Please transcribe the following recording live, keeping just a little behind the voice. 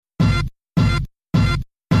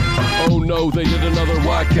Oh no, they did another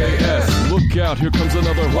YKS. Look out, here comes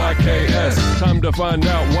another YKS. Time to find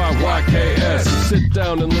out why YKS. Sit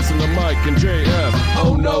down and listen to Mike and JF.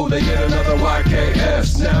 Oh no, they did another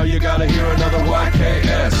YKS. Now you gotta hear another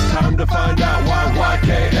YKS. Time to find out why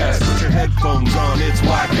YKS. Put your headphones on, it's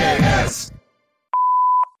YKS.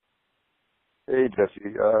 Hey,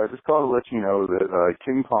 Jesse. Just called to let you know that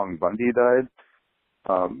King Kong Bundy died.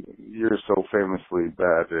 You're so famously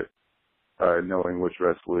bad at knowing which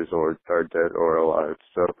wrestlers are dead or alive.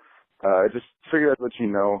 So I just figured I'd let you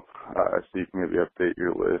know so you can maybe update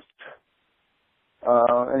your list.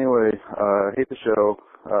 Anyway, hate the show.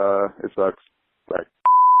 It sucks. Bye.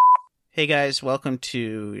 Hey guys, welcome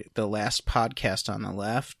to the last podcast on the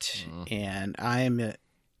left, and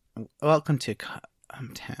welcome to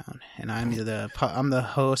Town, and I'm the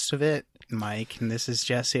host of it, Mike, and this is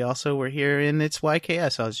Jesse. Also, we're here, and it's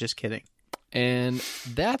YKS. I was just kidding. And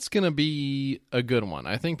that's going to be a good one.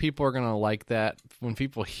 I think people are going to like that. When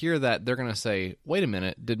people hear that, they're going to say, wait a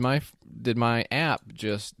minute, did I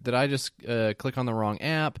just click on the wrong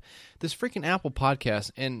app? This freaking Apple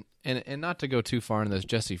podcast, and not to go too far into this,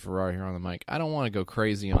 Jesse Ferrari here on the mic, I don't want to go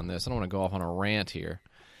crazy on this. I don't want to go off on a rant here.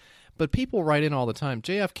 But people write in all the time,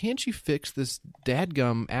 JF, can't you fix this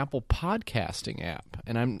dadgum Apple podcasting app?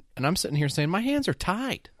 And I'm sitting here saying, my hands are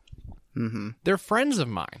tied. Mm-hmm. They're friends of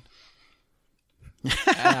mine.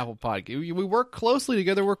 At Apple Podcast, we work closely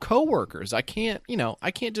together. We're coworkers. I can't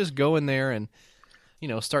just go in there and,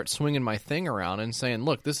 start swinging my thing around and saying,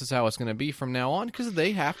 look, this is how it's going to be from now on, because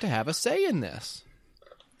they have to have a say in this.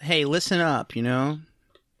 Hey, listen up.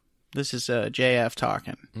 This is JF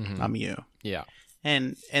talking. Mm-hmm. I'm you. Yeah.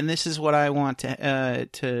 And this is what I want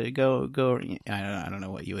to go. I don't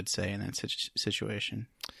know what you would say in that situation.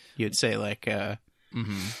 You would say like,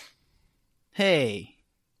 hey,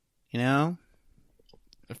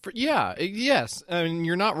 Yes. I mean,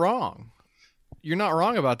 you're not wrong. You're not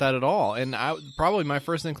wrong about that at all. And probably my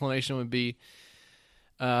first inclination would be,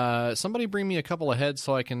 somebody bring me a couple of heads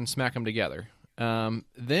so I can smack them together.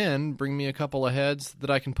 Then bring me a couple of heads that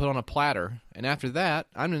I can put on a platter. And after that,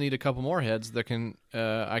 I'm going to need a couple more heads that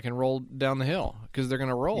I can roll down the hill, because they're going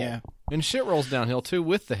to roll. Yeah. And shit rolls downhill, too,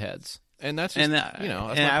 with the heads. And that's just, that's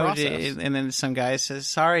my process. And then some guy says,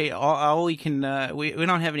 sorry, all we can, we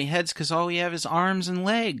don't have any heads because all we have is arms and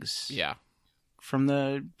legs. Yeah. From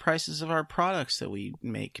the prices of our products that we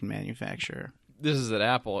make and manufacture. This is at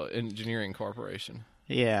Apple Engineering Corporation.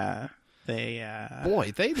 Yeah. They,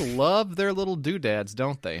 Boy, they love their little doodads,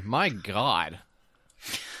 don't they? My God.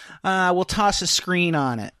 We'll toss a screen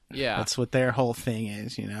on it. Yeah. That's what their whole thing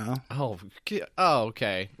is, Oh,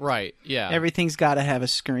 okay. Right. Yeah. Everything's got to have a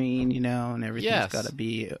screen, and everything's got to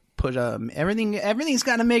be put everything's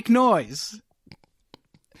got to make noise.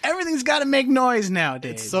 Everything's got to make noise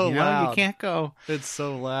nowadays. It's so loud. You can't go. It's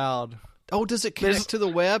so loud. Oh, does it connect to the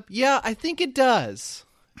web? Yeah, I think it does.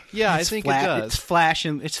 Yeah, I think it does.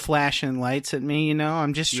 It's flashing lights at me,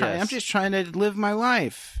 I'm just trying. Yes. I'm just trying to live my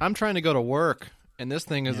life. I'm trying to go to work, and this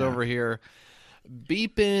thing is over here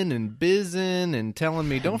beeping and bizzing and telling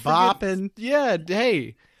me, don't forget. Bopping. Yeah,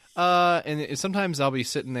 hey. And sometimes I'll be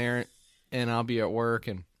sitting there, and I'll be at work,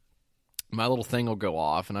 and my little thing will go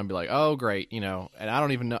off, and I'll be like, oh, great, and I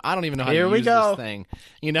don't even know how to use this thing.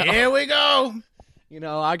 Here we go.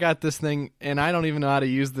 I got this thing, and I don't even know how to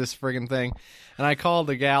use this friggin' thing. And I called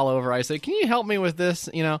the gal over. I said, can you help me with this,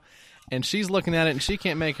 And she's looking at it, and she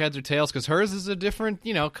can't make heads or tails because hers is a different,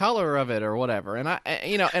 color of it or whatever. And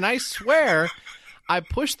I swear I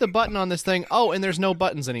pushed the button on this thing. Oh, and there's no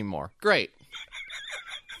buttons anymore. Great.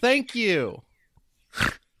 Thank you.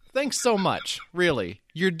 Thanks so much. Really.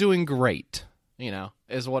 You're doing great,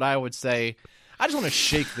 is what I would say. I just want to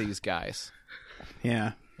shake these guys.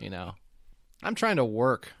 Yeah. I'm trying to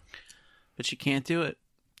work. But you can't do it.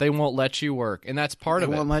 They won't let you work, and that's part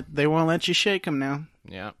of it. They won't let you shake them now.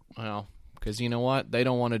 Yeah, well, because you know what? They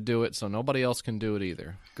don't want to do it, so nobody else can do it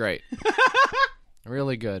either. Great.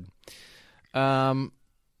 Really good.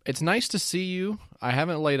 It's nice to see you. I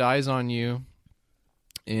haven't laid eyes on you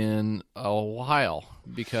in a while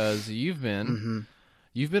because you've been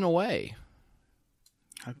away.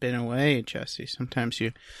 I've been away, Jesse. Sometimes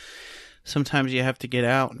you have to get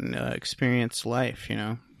out and experience life,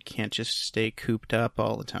 You can't just stay cooped up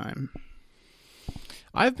all the time.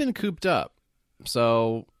 I've been cooped up,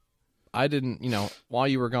 so I didn't, while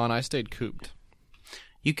you were gone, I stayed cooped.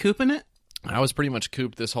 You cooping it? I was pretty much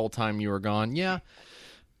cooped this whole time you were gone. Yeah,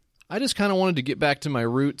 I just kind of wanted to get back to my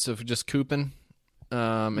roots of just cooping,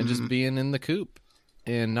 and just being in the coop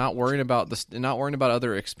and not worrying about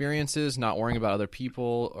other experiences, not worrying about other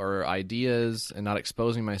people or ideas, and not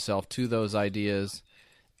exposing myself to those ideas.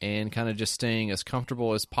 and kind of just staying as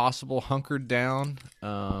comfortable as possible, hunkered down.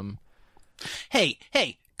 Hey,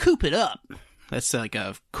 coop it up. That's like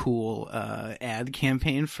a cool ad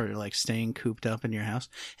campaign for like staying cooped up in your house.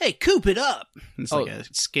 Hey, coop it up. It's like a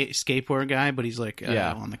skateboard guy, but he's like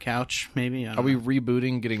on the couch, maybe. Are we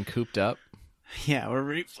rebooting Getting Cooped Up? Yeah, we're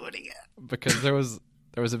rebooting it. Because there was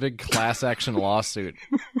a big class action lawsuit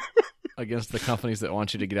against the companies that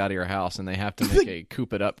want you to get out of your house, and they have to make a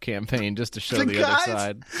Coop It Up campaign just to show the other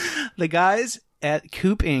side. The guys at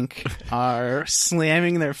Coop Inc. are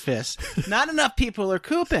slamming their fists. Not enough people are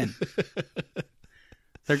cooping.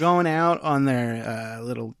 They're going out on their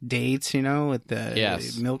little dates, with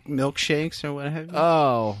the milkshakes or what have you.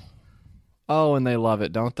 Oh, and they love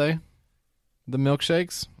it, don't they? The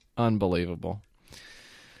milkshakes? Unbelievable.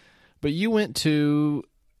 But you went to,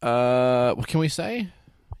 what can we say?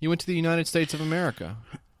 You went to the United States of America.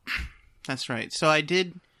 That's right. So I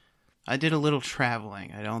did a little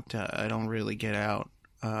traveling. I don't really get out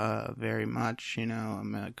very much.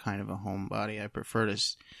 I'm a kind of a homebody. I prefer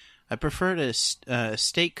to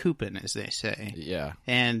stay cooping, as they say. Yeah.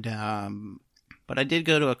 And but I did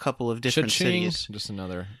go to a couple of different cities. Just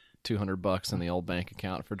another $200 in the old bank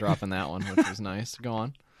account for dropping that one, which was nice. Go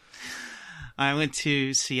on. I went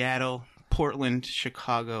to Seattle, Portland,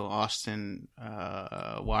 Chicago, Austin,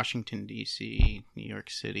 Washington, D.C., New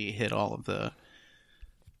York City. Hit all of the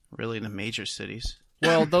major cities.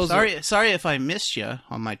 Well, sorry if I missed you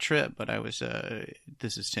on my trip, but I was.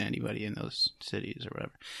 This is to anybody in those cities or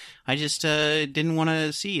whatever. I just didn't want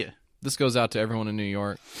to see you. This goes out to everyone in New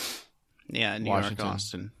York. Yeah, New Washington. York,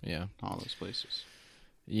 Austin. Yeah, all those places.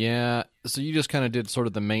 Yeah, so you just kind of did sort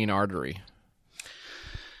of the main artery.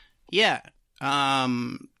 Yeah.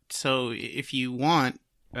 So if you want,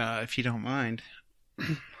 if you don't mind,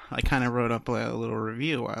 I kind of wrote up a little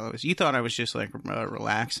review while you thought I was just like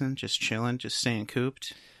relaxing, just chilling, just staying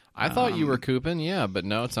cooped. I thought you were cooping, yeah, but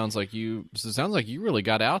no, it sounds like you really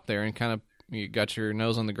got out there and kind of you got your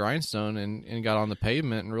nose on the grindstone and got on the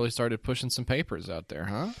pavement and really started pushing some papers out there,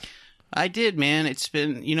 huh? I did, man. It's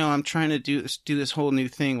been, I'm trying to do this whole new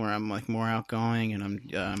thing where I'm like more outgoing and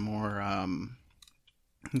I'm more, I'm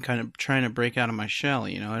kind of trying to break out of my shell,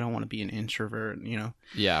 I don't want to be an introvert,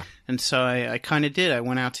 Yeah. And so I kind of did. I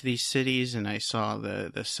went out to these cities and I saw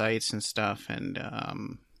the sights and stuff and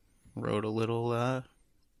wrote a little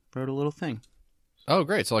thing. Oh,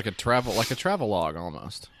 great. So like a travel log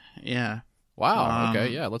almost. Yeah. Wow. Okay.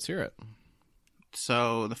 Yeah. Let's hear it.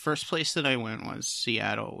 So the first place that I went was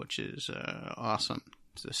Seattle, which is awesome.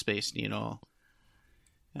 It's a Space Needle.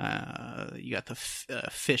 You got the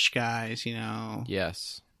fish guys,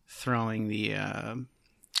 Yes. throwing the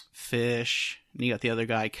fish. And you got the other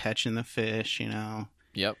guy catching the fish,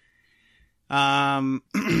 Yep.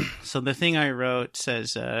 So the thing I wrote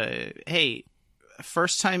says, hey,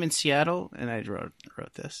 first time in Seattle, and I wrote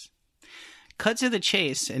this. Cut to the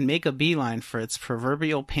chase and make a beeline for its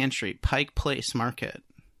proverbial pantry, Pike Place Market.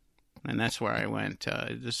 And that's where I went.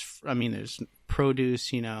 There's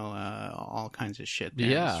produce, all kinds of shit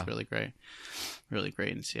there. Yeah. It's really great. Really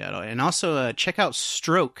great in Seattle. And also check out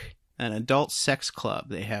Stroke, an adult sex club.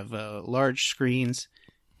 They have large screens,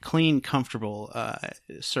 clean, comfortable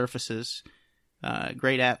surfaces,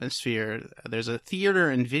 great atmosphere. There's a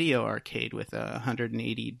theater and video arcade with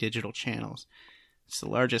 180 digital channels. It's the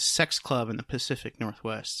largest sex club in the Pacific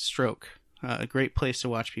Northwest. Stroke. A great place to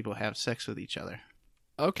watch people have sex with each other.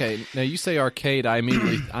 Okay, now you say arcade, I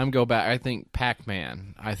go back. I think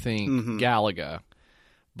Pac-Man. I think Galaga,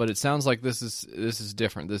 but it sounds like this is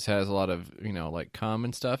different. This has a lot of like cum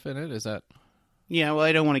and stuff in it. Is that? Yeah, well,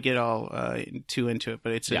 I don't want to get all too into it,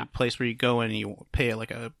 but it's a place where you go in and you pay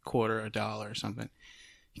like $0.25 or $1 or something.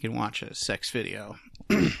 You can watch a sex video.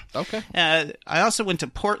 Okay. I also went to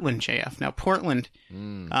Portland, JF. Now Portland,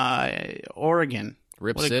 Oregon.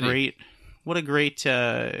 Rip City. What a great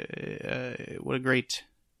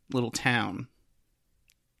little town.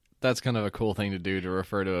 That's kind of a cool thing to do, to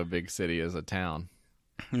refer to a big city as a town.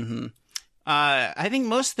 Mm-hmm. I think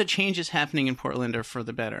most of the changes happening in Portland are for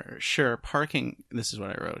the better. Sure, parking... This is what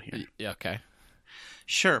I wrote here. Yeah, okay.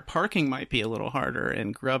 Sure, parking might be a little harder,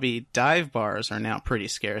 and grubby dive bars are now pretty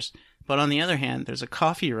scarce. But on the other hand, there's a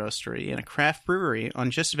coffee roastery and a craft brewery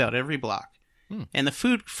on just about every block. And the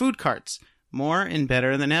food carts, more and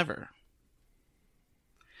better than ever.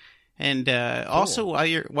 And cool. Also,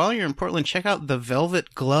 while you're in Portland, check out the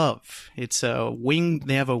Velvet Glove. It's a wing.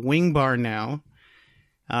 They have a wing bar now.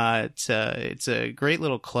 It's a great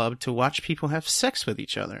little club to watch people have sex with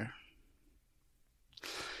each other.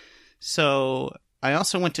 So I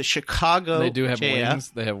also went to Chicago. They do have JF. wings.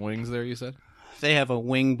 They have wings there. You said they have a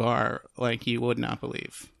wing bar like you would not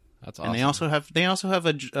believe. That's awesome. And they also have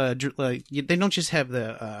like, they don't just have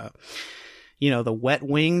the the wet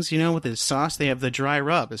wings, with the sauce. They have the dry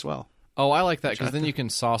rub as well. Oh, I like that because then you can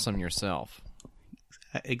sauce them yourself.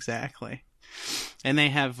 Exactly. And they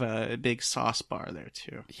have a big sauce bar there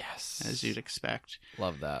too. Yes, as you'd expect.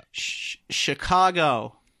 Love that.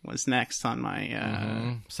 Chicago was next on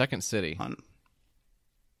my second city.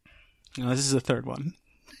 No, this is the third one.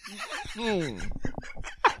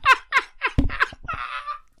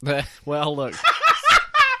 Well, look.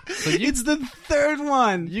 So it's the third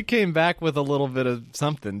one. You came back with a little bit of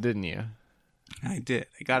something, didn't you? I did.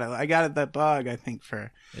 I got the bug. I think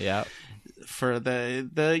for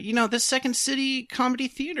the Second City Comedy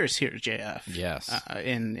Theaters here, JF. Yes.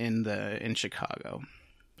 In Chicago.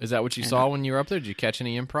 Is that what you saw when you were up there? Did you catch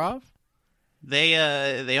any improv?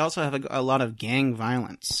 They also have a lot of gang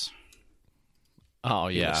violence. Oh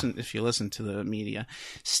yeah. If you listen to the media,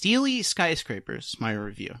 Steely Skyscrapers, my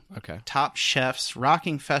review. Okay. Top chefs,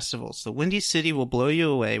 rocking festivals. The Windy City will blow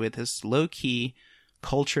you away with its low-key,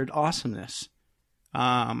 cultured awesomeness.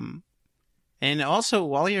 And also,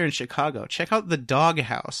 while you're in Chicago, check out the Dog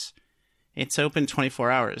House. It's open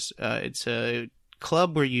 24 hours. It's a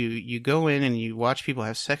club where you go in and you watch people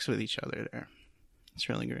have sex with each other there. It's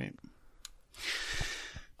really great.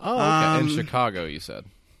 Oh, okay. In Chicago, you said.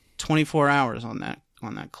 24 hours on that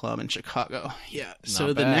club in Chicago. Yeah. So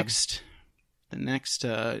Not the bad. next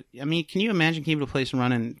I mean, can you imagine keeping a place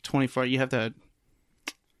running 24? You have to.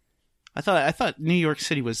 I thought New York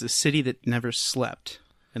City was the city that never slept,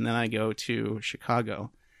 and then I go to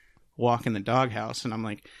Chicago, walk in the doghouse, and I'm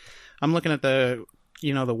looking at the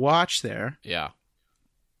the watch there. Yeah.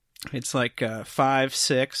 It's like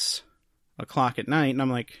 5-6 o'clock at night, and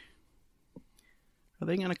I'm like, are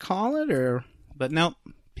they gonna call it or? But nope.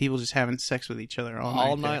 People just having sex with each other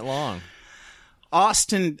all night long.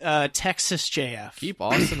 Austin, Texas, JF. Keep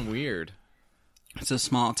Austin weird. It's a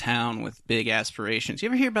small town with big aspirations. You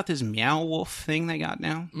ever hear about this Meow Wolf thing they got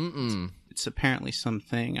now? Mm-mm. It's apparently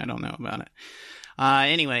something. I don't know about it.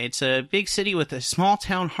 Anyway, it's a big city with a small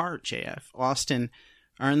town heart, JF. Austin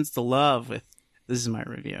earns the love with, this is my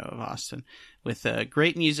review of Austin, with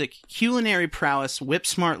great music, culinary prowess,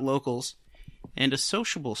 whip-smart locals, and a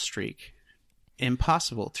sociable streak.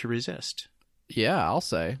 Impossible to resist. Yeah, I'll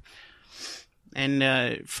say. And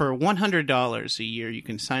for $100 a year, you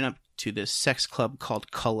can sign up to this sex club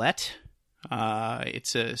called Colette.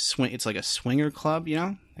 It's like a swinger club,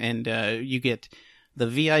 and you get the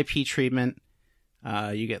VIP treatment.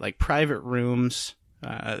 You get like private rooms.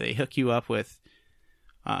 They hook you up with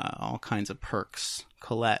all kinds of perks.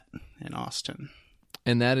 Colette in Austin.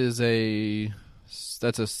 And that's a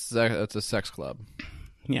sex club.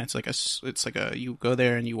 Yeah, it's like a you go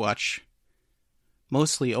there and you watch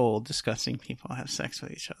mostly old, disgusting people have sex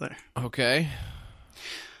with each other. Okay.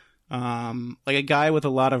 Like a guy with a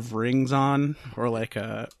lot of rings on, or like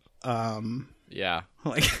a yeah,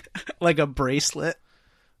 like a bracelet.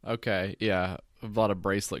 Okay, yeah, a lot of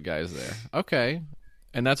bracelet guys there. Okay,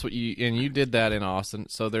 and that's what you did that in Austin.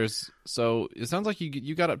 So it sounds like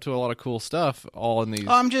you got up to a lot of cool stuff all in these.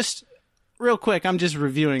 Real quick, I'm just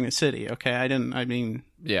reviewing the city, okay?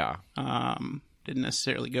 Yeah. Didn't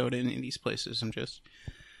necessarily go to any of these places.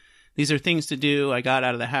 These are things to do. I got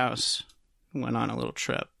out of the house, went on a little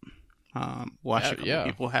trip, watched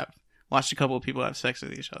a couple of people have sex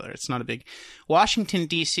with each other. It's not a big. Washington,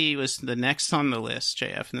 D.C. was the next on the list,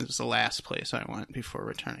 JF, and this was the last place I went before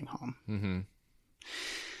returning home. Mm-hmm.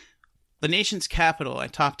 The nation's capital, I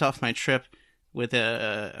topped off my trip with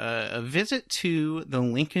a visit to the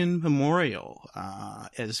Lincoln Memorial,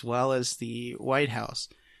 as well as the White House.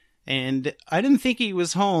 And I didn't think he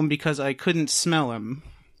was home because I couldn't smell him.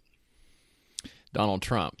 Donald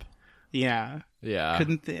Trump. Yeah. Yeah.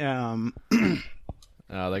 Couldn't. They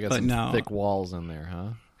got some thick walls in there,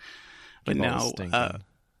 huh? But no.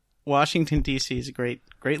 Washington, D.C. is a great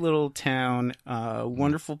little town.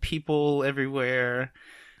 Wonderful people everywhere.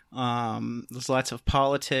 There's lots of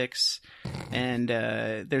politics, and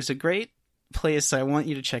there's a great place I want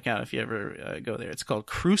you to check out if you ever go there. It's called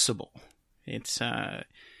Crucible. It's a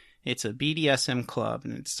BDSM club,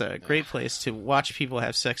 and it's a great place to watch people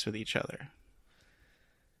have sex with each other.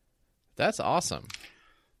 That's awesome.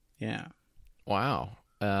 Yeah. Wow.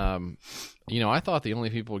 I thought the only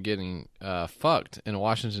people getting fucked in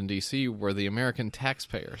Washington, D.C. were the American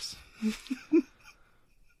taxpayers.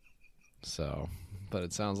 So... But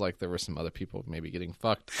it sounds like there were some other people maybe getting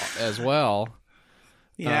fucked as well.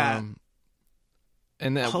 Yeah.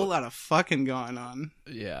 And that a whole lot of fucking going on.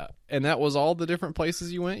 Yeah. And that was all the different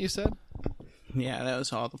places you went, you said? Yeah, that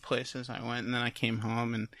was all the places I went. And then I came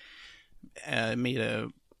home and made a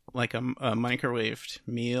like a microwaved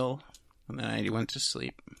meal, and then I went to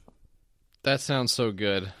sleep. That sounds so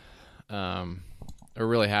good. We're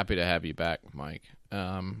really happy to have you back, Mike.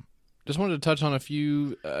 Just wanted to touch on a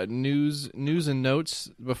few news and notes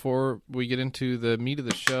before we get into the meat of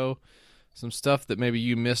the show. Some stuff that maybe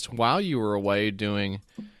you missed while you were away doing,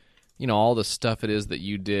 all the stuff it is that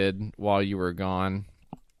you did while you were gone.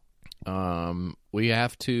 We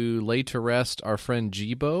have to lay to rest our friend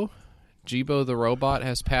Jibo. Jibo the robot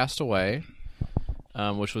has passed away,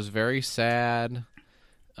 which was very sad.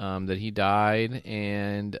 That he died,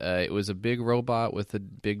 and it was a big robot with a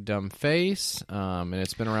big dumb face, and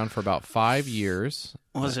it's been around for about 5 years.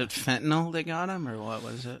 Was it fentanyl that got him, or what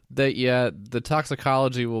was it? The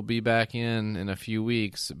toxicology will be back in a few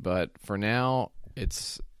weeks, but for now,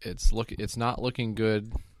 it's not looking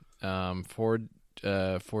good for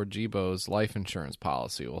Jibo's life insurance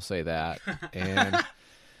policy. We'll say that, and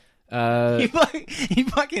he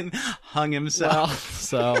fucking hung himself.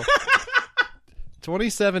 So.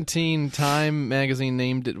 2017, Time magazine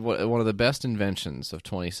named it one of the best inventions of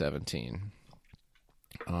 2017.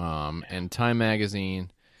 And Time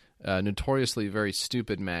magazine, notoriously very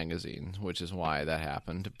stupid magazine, which is why that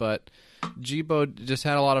happened. But Jibo just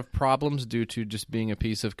had a lot of problems due to just being a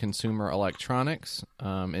piece of consumer electronics,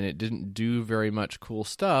 and it didn't do very much cool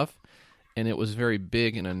stuff, and it was very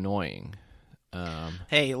big and annoying.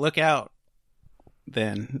 Hey, look out,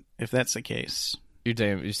 then, if that's the case.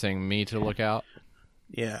 You're saying me to look out?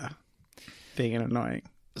 Yeah. Big and annoying.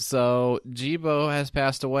 So Jibo has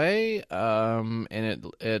passed away, and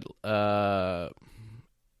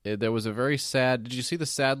there was a very sad. Did you see the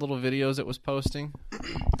sad little videos it was posting?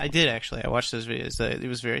 I did actually. I watched those videos. It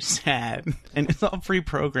was very sad, and it's all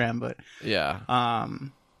pre-programmed. But yeah,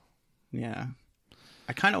 yeah.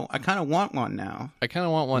 I kind of want one now. I kind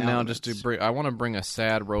of want one now just to bring. I want to bring a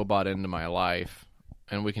sad robot into my life,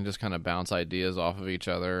 and we can just kind of bounce ideas off of each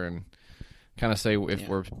other and kind of say if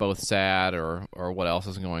we're both sad or what else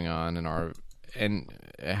is going on and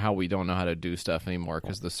how we don't know how to do stuff anymore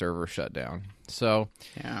because the server shut down. So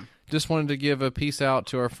just wanted to give a peace out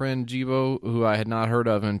to our friend Jibo, who I had not heard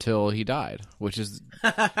of until he died, which is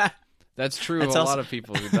that's true of a lot of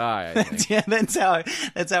people who die. I think. Yeah, that's how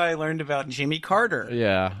I learned about Jimmy Carter.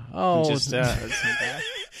 Yeah. Oh,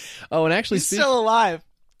 and actually, he's still alive.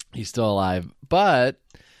 He's still alive, but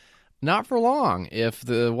not for long if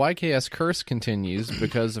the YKS curse continues,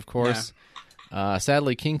 because, of course,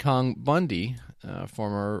 sadly, King Kong Bundy,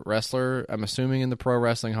 former wrestler, I'm assuming in the Pro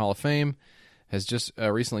Wrestling Hall of Fame, has just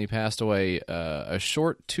recently passed away a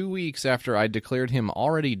short 2 weeks after I declared him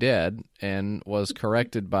already dead and was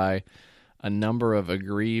corrected by a number of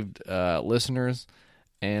aggrieved listeners.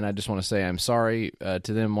 And I just want to say I'm sorry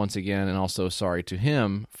to them once again, and also sorry to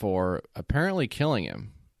him for apparently killing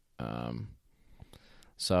him.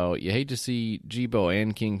 So you hate to see Jibo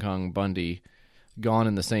and King Kong Bundy gone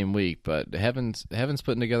in the same week, but Heaven's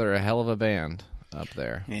putting together a hell of a band up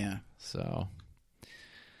there. Yeah. So,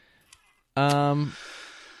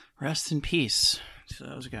 rest in peace to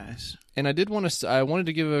those guys. And I wanted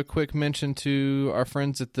to give a quick mention to our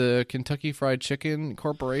friends at the Kentucky Fried Chicken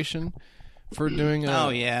Corporation for doing a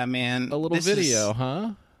little video,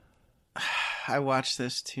 huh? I watched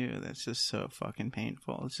this too. That's just so fucking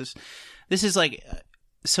painful. This is like.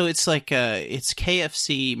 So it's like it's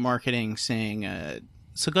KFC marketing saying.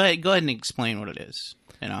 So go ahead and explain what it is,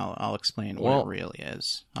 and I'll explain what it really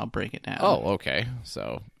is. I'll break it down. Oh, okay.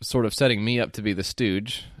 So sort of setting me up to be the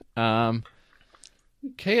stooge. KFC,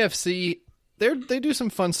 they do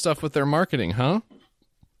some fun stuff with their marketing, huh?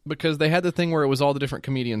 Because they had the thing where it was all the different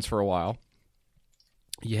comedians for a while.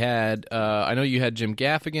 You had, I know you had Jim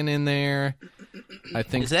Gaffigan in there. I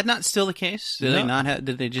think is that not still the case?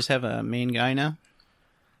 Did they just have a main guy now?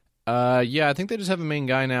 Yeah, I think they just have a main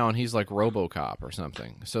guy now, and he's like RoboCop or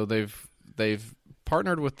something. So they've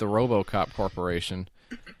partnered with the RoboCop Corporation,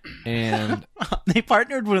 and they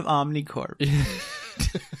partnered with Omnicorp.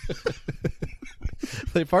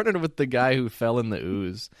 They partnered with the guy who fell in the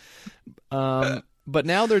ooze. But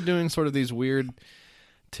now they're doing sort of these weird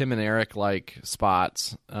Tim and Eric like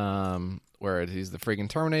spots, where he's the freaking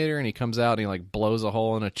Terminator, and he comes out and he like blows a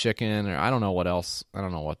hole in a chicken, or I don't know what else. I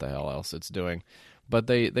don't know what the hell else it's doing. But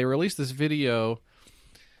they released this video.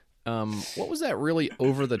 What was that really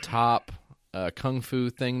over the top kung fu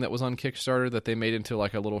thing that was on Kickstarter that they made into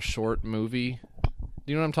like a little short movie? Do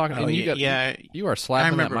you know what I'm talking about? You are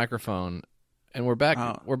slapping that microphone, and we're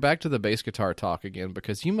back. We're back to the bass guitar talk again,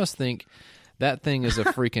 because you must think that thing is a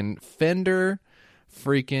freaking Fender,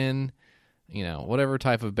 whatever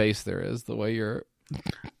type of bass there is. The way you're,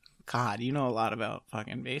 God, you know a lot about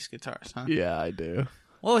fucking bass guitars, huh? Yeah, I do.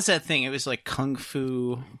 What was that thing? It was like Kung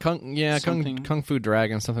Fu. Kung Fu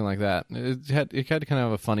Dragon, something like that. It had kind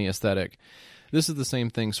of a funny aesthetic. This is the same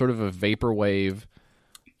thing, sort of a vaporwave,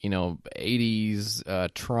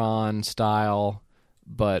 80s Tron style,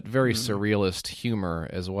 but very surrealist humor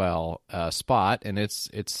as well. Spot, and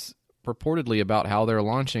it's purportedly about how they're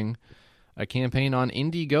launching a campaign on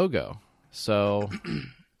Indiegogo. So,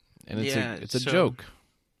 and it's a joke,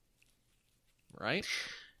 right?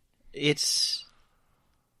 It's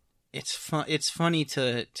fun. It's funny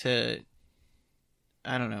to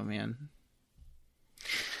I don't know, man.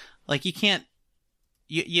 Like you can't.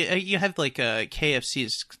 You have like KFC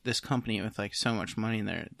is this company with like so much money,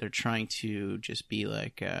 and they're trying to just be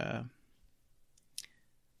like a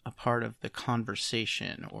part of the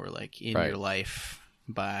conversation or like in your life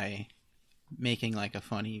by making like a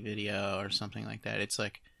funny video or something like that. It's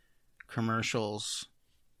like commercials.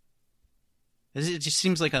 It just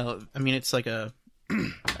seems like it's like a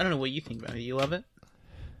I don't know what you think about it. You love it?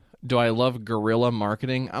 Do I love guerrilla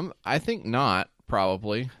marketing? I think not,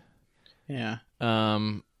 probably. Yeah.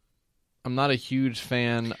 I'm not a huge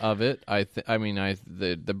fan of it.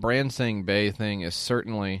 The brand saying Bay thing is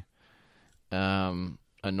certainly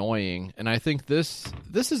annoying, and I think this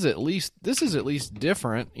is at least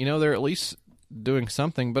different. They're at least doing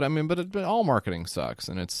something, but all marketing sucks,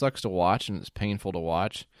 and it sucks to watch, and it's painful to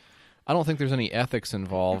watch. I don't think there's any ethics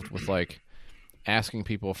involved with like asking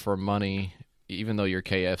people for money, even though you're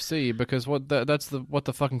KFC, because that's what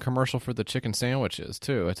the fucking commercial for the chicken sandwich is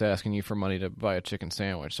too. It's asking you for money to buy a chicken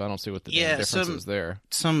sandwich. So I don't see what the difference is there.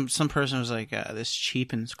 Some person was like, this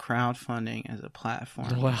cheapens crowdfunding as a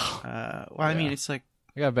platform. Wow. I mean, it's like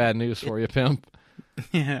I got bad news for you, pimp.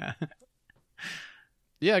 Yeah.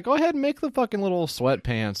 Yeah, go ahead and make the fucking little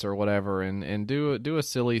sweatpants or whatever, and do a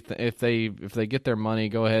silly thing. If they get their money,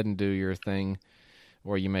 go ahead and do your thing,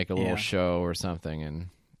 where you make a little show or something. And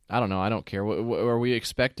I don't know. I don't care. Are we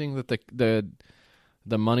expecting that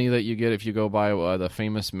the money that you get if you go buy the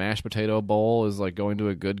famous mashed potato bowl is like going to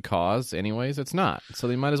a good cause? Anyways, it's not. So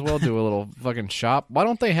they might as well do a little fucking shop. Why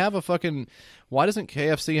don't they have why doesn't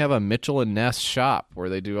KFC have a Mitchell and Ness shop where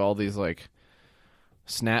they do all these like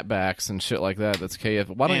snapbacks and shit like that? That's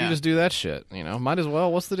KFC. Why don't you just do that shit? Might as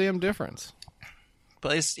well. What's the damn difference?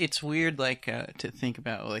 But it's weird, like to think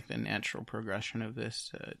about like the natural progression of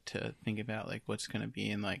this. To think about like what's going to be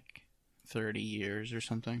in like 30 years or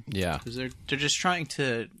something. Yeah, because they're just trying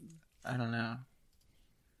to. I don't know.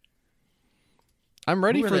 I'm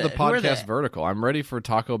ready for the podcast vertical. I'm ready for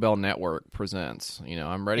Taco Bell Network presents.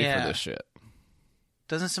 I'm ready for this shit.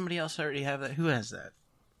 Doesn't somebody else already have that? Who has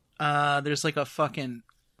that? There's like a fucking.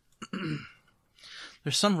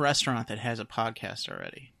 There's some restaurant that has a podcast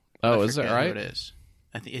already. Oh, is that right? Who it is.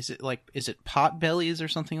 I think is it Potbellies or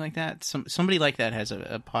something like that? Somebody like that has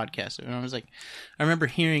a podcast, and I was like, I remember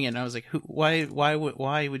hearing it, and I was like, why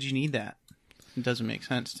would you need that? It doesn't make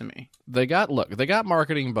sense to me. They got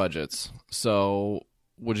marketing budgets. So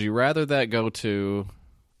would you rather that go to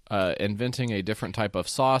inventing a different type of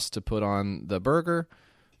sauce to put on the burger,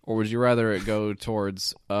 or would you rather it go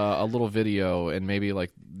towards a little video and maybe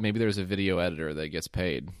there's a video editor that gets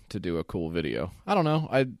paid to do a cool video? I don't know.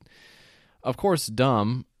 Of course,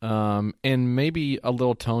 dumb, and maybe a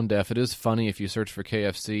little tone deaf. It is funny if you search for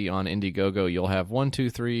KFC on Indiegogo, you'll have 1, 2,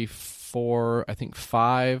 3, 4, I think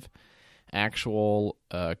 5 actual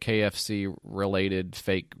KFC-related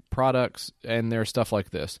fake products, and there's stuff like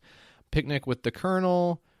this. Picnic with the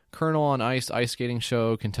Colonel on Ice skating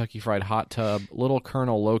show, Kentucky Fried Hot Tub, Little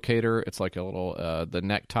Colonel Locator. It's like a little, the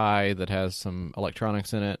necktie that has some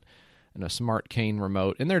electronics in it, and a smart cane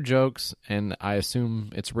remote, and they're jokes, and I assume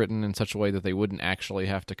it's written in such a way that they wouldn't actually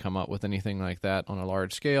have to come up with anything like that on a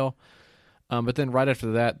large scale. But then right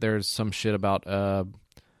after that, there's some shit about,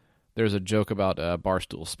 there's a joke about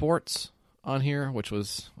Barstool Sports on here, which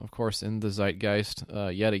was, of course, in the zeitgeist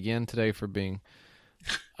yet again today for being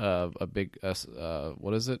a big,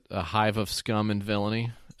 what is it? A hive of scum and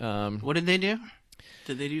villainy. What did they do?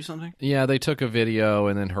 Did they do something? Yeah, they took a video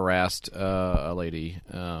and then harassed a lady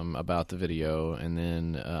about the video, and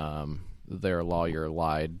then their lawyer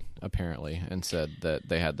lied apparently and said that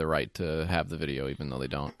they had the right to have the video even though they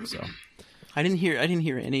don't. So I didn't hear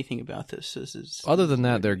anything about this. Other than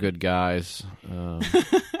that, they're good guys.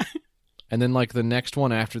 And then like the next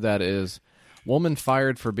one after that is woman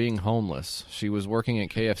fired for being homeless. She was working at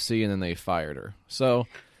KFC and then they fired her. So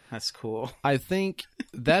that's cool. I think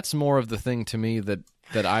that's more of the thing to me that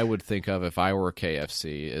I would think of if I were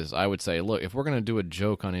KFC is I would say, look, if we're going to do a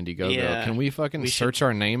joke on Indiegogo, can we fucking search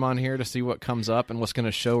our name on here to see what comes up and what's going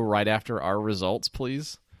to show right after our results,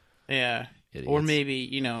 please? Yeah. Idiots. Or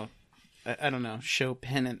maybe, I don't know, show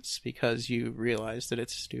penance because you realize that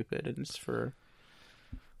it's stupid and it's for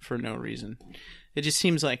no reason. It just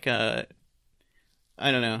seems like I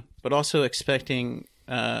don't know, but also expecting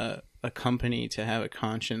a company to have a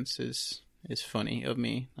conscience is funny of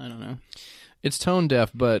me. I don't know. It's tone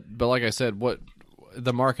deaf, but like I said, what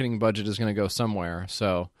the marketing budget is going to go somewhere.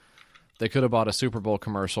 So they could have bought a Super Bowl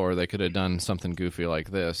commercial, or they could have done something goofy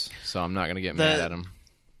like this. So I'm not going to get mad at them.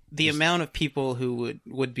 The amount of people who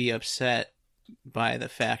would be upset by the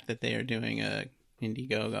fact that they are doing a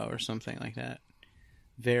Indiegogo or something like that,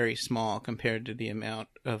 very small compared to the amount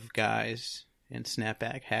of guys in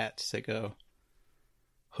snapback hats that go,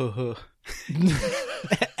 huh,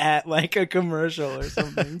 at like a commercial or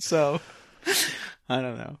something. So I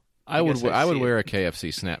don't know. I would wear a KFC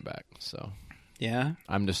snapback. So yeah,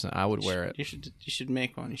 I would wear it. You should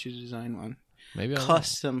make one. You should design one. Maybe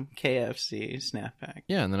custom KFC snapback.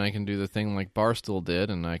 Yeah, and then I can do the thing like Barstool did,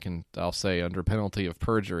 and I'll say under penalty of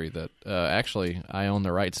perjury that actually I own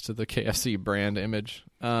the rights to the KFC brand image.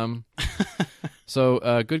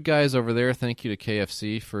 So good guys over there, thank you to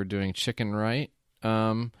KFC for doing chicken right.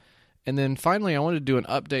 And then finally, I wanted to do an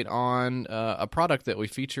update on a product that we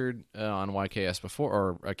featured on YKS before,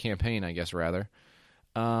 or a campaign, I guess, rather.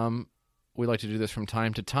 We like to do this from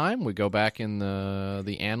time to time. We go back in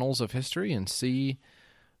the annals of history and see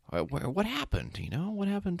what happened. You know, what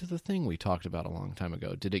happened to the thing we talked about a long time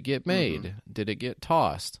ago? Did it get made? Mm-hmm. Did it get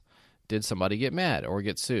tossed? Did somebody get mad or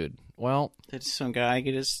get sued? Well, did some guy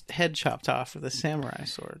get his head chopped off with a samurai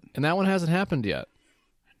sword? And that one hasn't happened yet.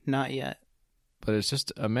 Not yet. But it's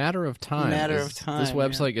just a matter of time. This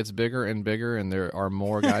website gets bigger and bigger, and there are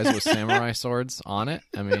more guys with samurai swords on it.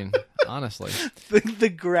 I mean, honestly. The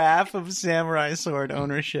graph of samurai sword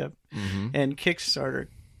ownership and Kickstarter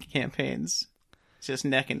campaigns, it's just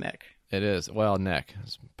neck and neck. It is. Well, neck.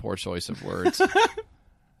 It's a poor choice of words.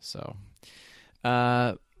 So,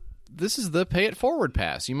 this is the Pay It Forward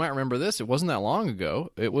Pass. You might remember this. It wasn't that long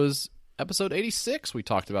ago. It was episode 86 we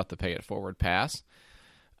talked about the Pay It Forward Pass.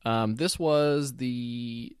 This was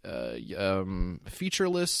the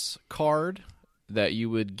featureless card that you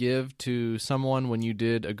would give to someone when you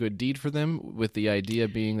did a good deed for them, with the idea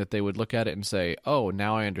being that they would look at it and say, oh,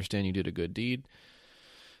 now I understand you did a good deed.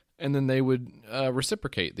 And then they would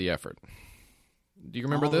reciprocate the effort. Do you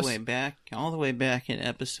remember this? All the way back in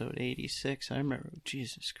episode 86. I remember.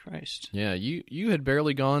 Jesus Christ. Yeah, you had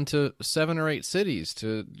barely gone to 7 or 8 cities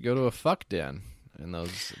to go to a fuck den in the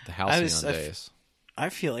halcyon days. I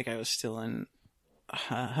feel like I was still in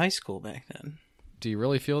high school back then. Do you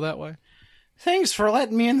really feel that way? Thanks for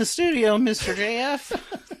letting me in the studio, Mr. JF.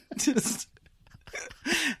 Just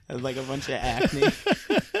like a bunch of acne.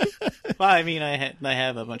 Well, I mean, I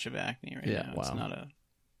have a bunch of acne right now. Wow. It's not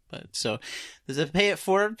so there's a Pay It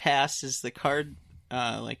Forward Pass is the card,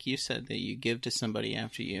 like you said, that you give to somebody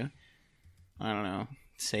after you, I don't know,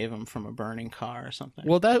 save them from a burning car or something.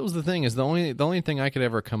 Well, that was the thing. Is the only thing I could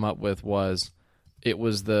ever come up with was it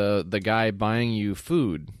was the guy buying you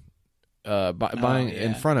food, buying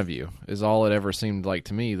in front of you is all it ever seemed like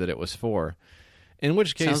to me that it was for. In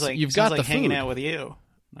which case, you've got the food. Hanging out with you.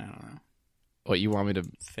 I don't know. What, you want me to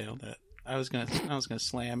failed it? I was gonna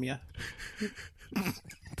slam you.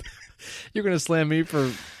 You're gonna slam me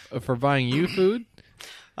for buying you food?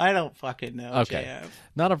 I don't fucking know. Okay, JF.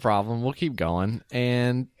 Not a problem. We'll keep going.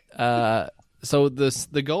 And so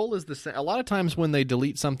the goal is the same. A lot of times when they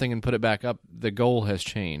delete something and put it back up, the goal has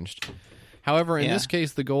changed. However, in this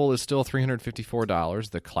case, the goal is still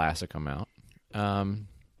 $354, the classic amount.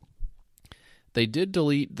 They did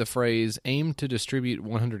delete the phrase "aim to distribute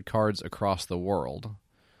 100 cards across the world."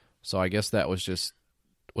 So I guess that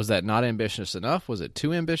was that not ambitious enough? Was it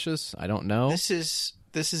too ambitious? I don't know. This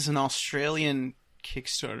is an Australian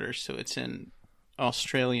Kickstarter, so it's in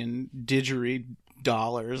Australian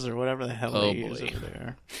dollars or whatever the hell they use over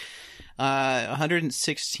there.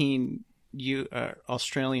 116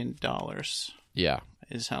 Australian dollars. Yeah,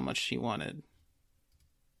 is how much he wanted.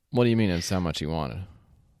 What do you mean? It's how much he wanted?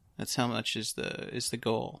 That's how much is the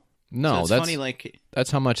goal. No, so that's funny. Like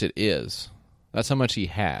that's how much it is. That's how much he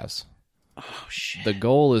has. Oh shit! The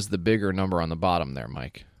goal is the bigger number on the bottom there,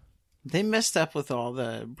 Mike. They messed up with all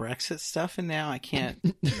the Brexit stuff, and now I can't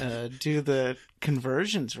do the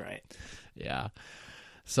conversions right. Yeah.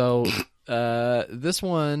 So this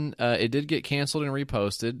one, it did get canceled and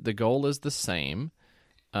reposted. The goal is the same.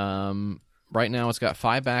 Right now, it's got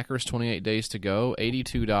 5 backers, 28 days to go.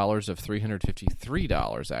 $82 of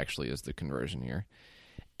 $353 actually is the conversion here.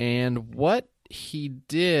 And what he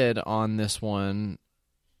did on this one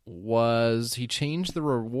was he changed the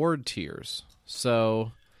reward tiers.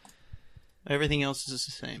 So everything else is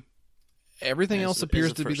the same. Everything else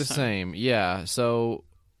appears to be the same. Yeah, so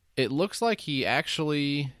it looks like he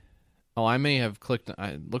actually... Oh, I may have clicked...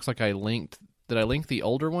 It looks like I linked... Did I link the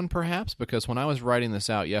older one, perhaps? Because when I was writing this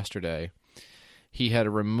out yesterday, he had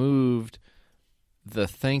removed the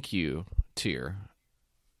thank you tier.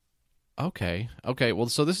 Okay, well,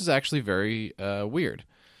 so this is actually very weird.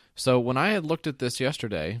 So when I had looked at this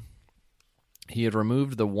yesterday, he had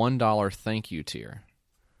removed the $1 thank you tier.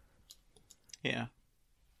 Yeah.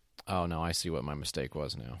 Oh, no, I see what my mistake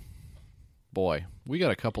was now. Boy, we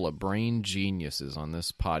got a couple of brain geniuses on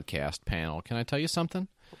this podcast panel. Can I tell you something?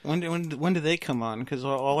 When do they come on? Because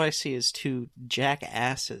all I see is two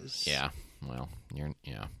jackasses. Yeah, well,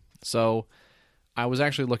 yeah. So I was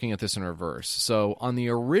actually looking at this in reverse. So on the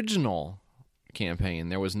original campaign,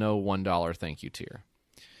 there was no $1 thank you tier.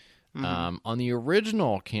 Mm-hmm. On the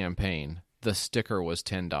original campaign, the sticker was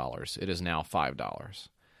 $10. It is now $5.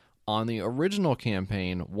 On the original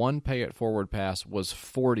campaign, one Pay It Forward pass was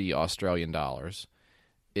 40 Australian dollars.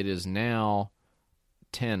 It is now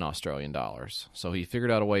 10 Australian dollars. So he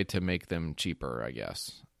figured out a way to make them cheaper, I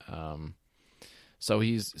guess. So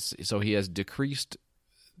he has decreased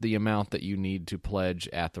the amount that you need to pledge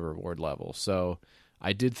at the reward level. So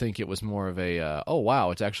I did think it was more of a, oh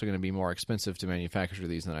wow, it's actually going to be more expensive to manufacture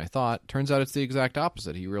these than I thought. Turns out it's the exact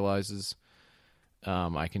opposite. He realizes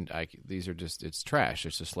these are just, it's trash.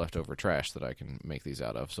 It's just leftover trash that I can make these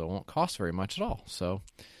out of. So it won't cost very much at all. So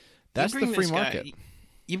that's the free market.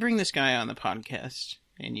 You bring this guy on the podcast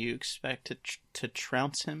and you expect to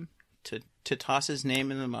trounce him, to toss his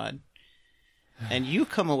name in the mud, and you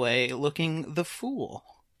come away looking the fool.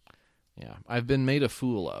 Yeah, I've been made a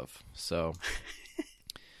fool of. So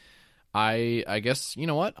I guess, you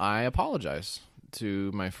know what? I apologize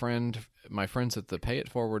to my friends at the Pay It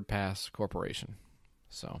Forward Pass Corporation.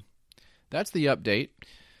 So that's the update.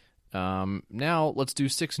 Now let's do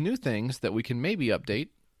 6 new things that we can maybe update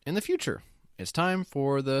in the future. It's time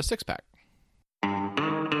for the 6-pack.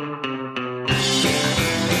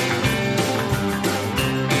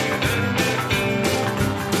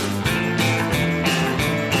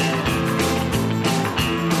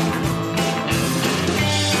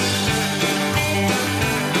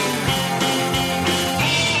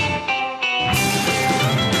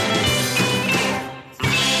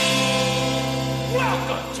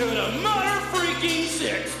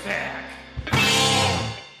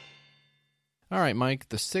 All right, Mike,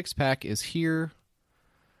 the 6-pack is here.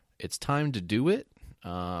 It's time to do it.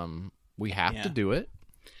 We have to do it.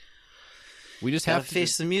 We just have to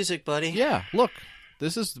face the music, buddy. Yeah, look,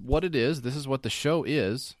 this is what it is. This is what the show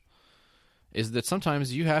is that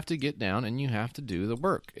sometimes you have to get down and you have to do the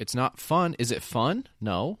work. It's not fun. Is it fun?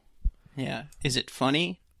 No. Yeah. Is it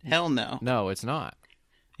funny? Hell no. No, it's not.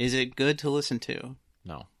 Is it good to listen to?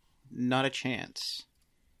 No. Not a chance.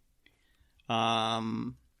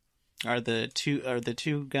 Are the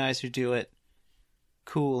two guys who do it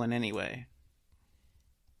cool in any way?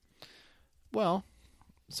 Well,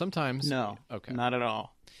 sometimes. No. Okay. Not at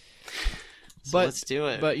all. So but let's do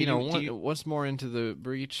it. But what's more into the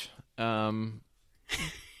breach? Let's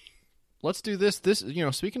do this.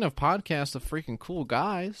 Speaking of podcasts of freaking cool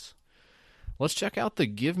guys, let's check out the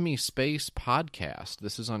Give Me Space podcast.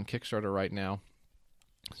 This is on Kickstarter right now.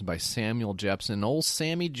 It's by Samuel Jepson. Old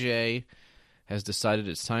Sammy J has decided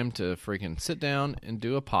it's time to freaking sit down and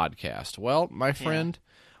do a podcast. Well, my friend,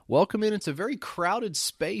 welcome in. It's a very crowded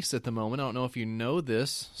space at the moment. I don't know if you know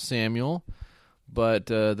this, Samuel, but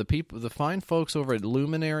the fine folks over at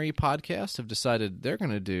Luminary Podcast have decided they're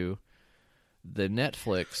going to do the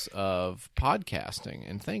Netflix of podcasting,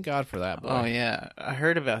 and thank God for that, boy. Oh, yeah. I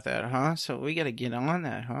heard about that, huh? So we got to get on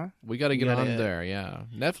that, huh? We got to get on there, yeah.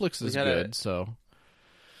 Netflix is good, so...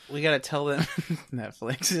 We gotta tell them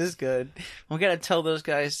Netflix is good. We gotta tell those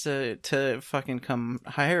guys to fucking come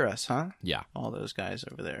hire us, huh? Yeah. All those guys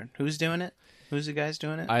over there. Who's doing it? Who's the guys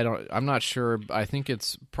doing it? I'm not sure. I think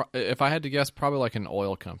it's, if I had to guess, probably like an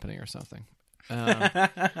oil company or something.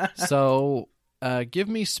 So, Give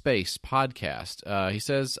Me Space podcast. He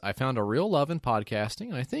says, I found a real love in podcasting,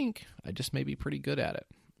 and I think I just may be pretty good at it.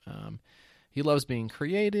 He loves being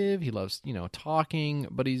creative. He loves, talking,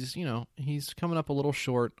 but he's coming up a little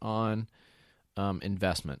short on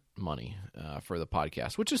investment money for the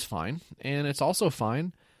podcast, which is fine. And it's also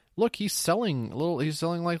fine. Look, he's selling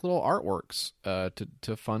like little artworks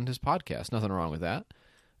to fund his podcast. Nothing wrong with that.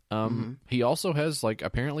 He also has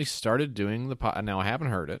apparently started doing the now I haven't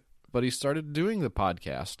heard it, but he started doing the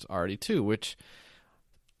podcast already too, which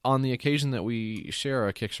on the occasion that we share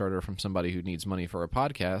a Kickstarter from somebody who needs money for a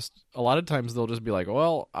podcast, a lot of times they'll just be like,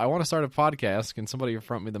 well, I want to start a podcast. Can somebody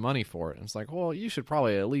front me the money for it? And it's like, well, you should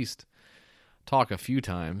probably at least talk a few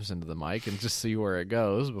times into the mic and just see where it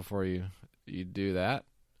goes before you do that.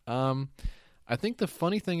 I think the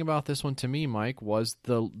funny thing about this one to me, Mike, was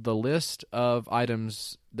the list of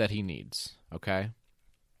items that he needs. Okay.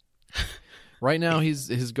 Right now,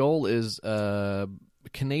 his goal is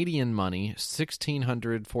Canadian money,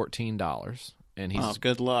 $1,614, and he's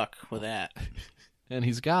good luck with that. And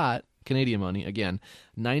he's got Canadian money again,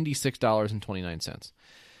 $96.29.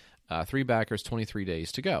 3 backers, 23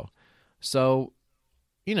 days to go. So,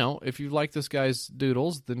 if you like this guy's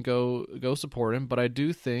doodles, then go support him. But I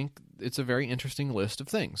do think it's a very interesting list of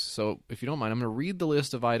things. So if you don't mind, I'm going to read the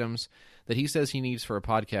list of items that he says he needs for a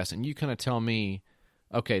podcast, and you kind of tell me,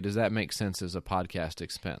 okay, does that make sense as a podcast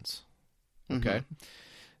expense? Okay.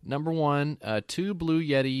 Mm-hmm. Number 1, 2 Blue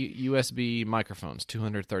Yeti USB microphones,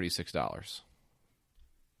 $236.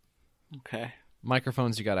 Okay.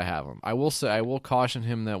 Microphones, you got to have them. I will caution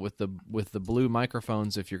him that with the blue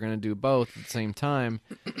microphones, if you're going to do both at the same time,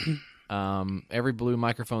 every blue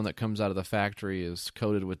microphone that comes out of the factory is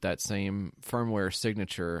coated with that same firmware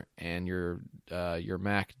signature, and your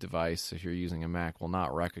Mac device, if you're using a Mac, will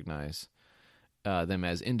not recognize them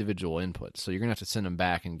as individual inputs. So you're going to have to send them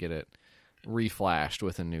back and get it reflashed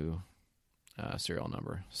with a new serial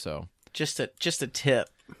number. So just a tip.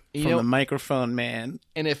 From the microphone man.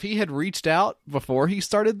 And if he had reached out before he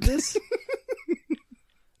started this,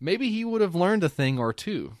 maybe he would have learned a thing or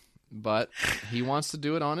two. But he wants to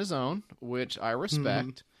do it on his own, which I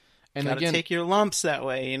respect. And gotta again, take your lumps that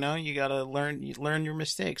way, You gotta learn your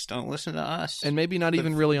mistakes. Don't listen to us. And maybe not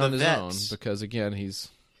even really on his own, because again, he's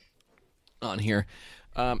on here.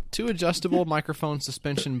 2 adjustable microphone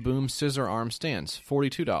suspension boom scissor arm stands,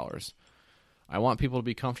 $42. I want people to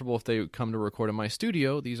be comfortable if they come to record in my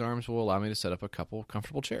studio. These arms will allow me to set up a couple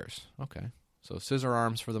comfortable chairs. Okay. So scissor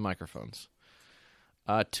arms for the microphones.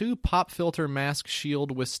 2 pop filter mask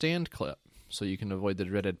shield with stand clip, so you can avoid the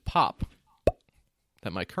dreaded pop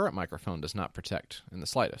that my current microphone does not protect in the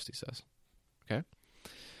slightest, he says. Okay.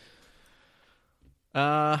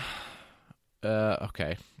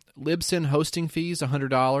 Okay. Libsyn hosting fees,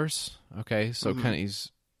 $100. Okay, so kind of he's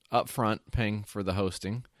up front paying for the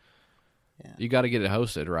hosting. Yeah. You got to get it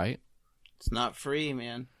hosted, right? It's not free,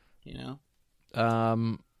 man.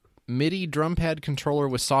 MIDI drum pad controller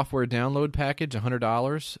with software download package,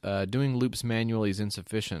 $100. Doing loops manually is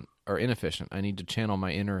inefficient. I need to channel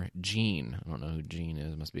my inner Gene. I don't know who Gene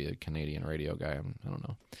is. Must be a Canadian radio guy. I don't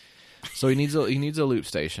know. So he needs a loop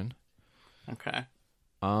station. Okay.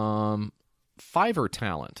 Fiverr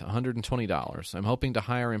talent, $120. I'm hoping to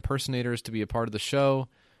hire impersonators to be a part of the show,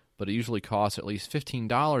 but it usually costs at least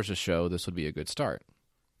 $15 a show. This would be a good start.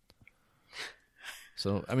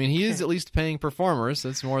 So, I mean, he is at least paying performers.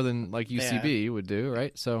 That's more than like UCB would do,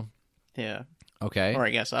 right? So, yeah. Okay. Or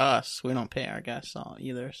I guess us. We don't pay our guests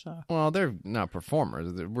either. So. Well, they're not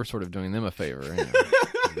performers. We're sort of doing them a favor.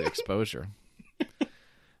 The exposure.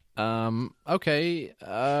 Okay.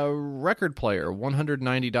 Record player,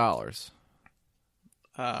 $190.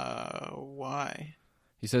 Why?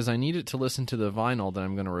 He says, I need it to listen to the vinyl that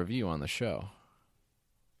I'm going to review on the show.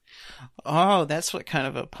 Oh, that's what kind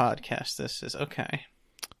of a podcast this is. Okay.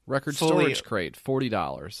 Record storage crate,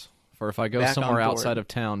 $40. For if I go somewhere outside of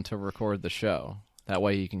town to record the show. That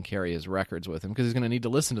way he can carry his records with him, because he's going to need to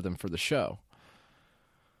listen to them for the show.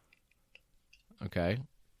 Okay.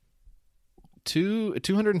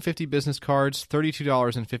 250 business cards,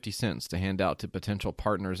 $32.50 to hand out to potential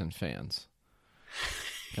partners and fans.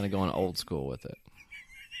 Kind of going old school with it.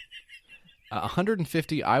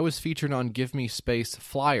 150, I was featured on Give Me Space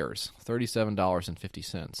flyers,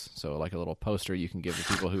 $37.50. So like a little poster you can give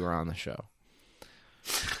to people who are on the show.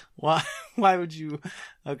 Why would you?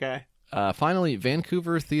 Okay. Finally,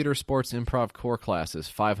 Vancouver Theater Sports Improv Core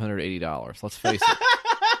classes, $580. Let's face it,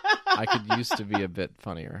 I could used to be a bit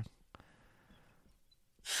funnier.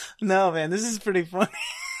 No, man, this is pretty funny.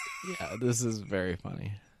 Yeah, this is very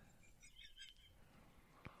funny.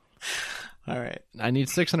 All right. I need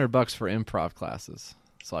 $600 for improv classes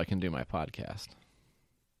so I can do my podcast.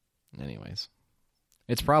 Anyways,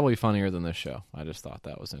 it's probably funnier than this show. I just thought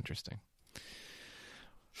that was interesting.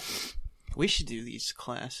 We should do these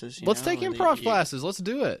classes. Let's take improv classes. Let's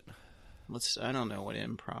do it. I don't know what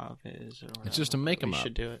improv is. It's just to make them up. We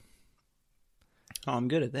should do it. Oh, I'm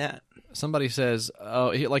good at that. Somebody says,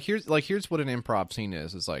 "Oh, here's what an improv scene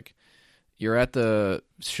is. It's like you're at the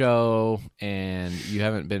show and you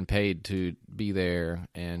haven't been paid to be there,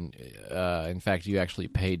 and in fact, you actually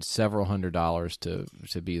paid several $100s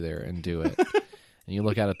to be there and do it. And you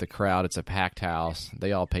look out at the crowd; it's a packed house.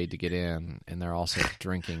 They all paid to get in, and they're also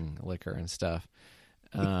drinking liquor and stuff.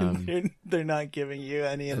 They're not giving you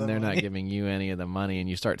any of the money. And they're not giving you any of the money, and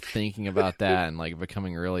you start thinking about that and like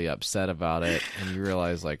becoming really upset about it, and you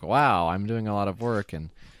realize like, wow, I'm doing a lot of work, and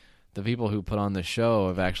the people who put on the show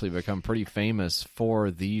have actually become pretty famous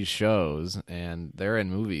for these shows, and they're in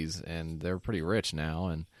movies, and they're pretty rich now,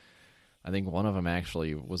 and I think one of them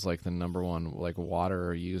actually was like the #1 like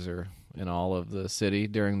water user in all of the city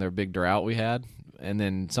during their big drought we had. And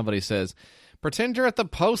then somebody says, pretend you're at the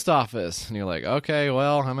post office. And you're like, okay,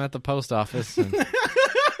 well, I'm at the post office. And,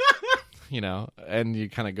 and you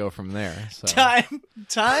kind of go from there. So.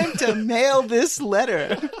 Time to mail this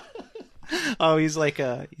letter. Oh, he's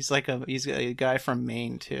a guy from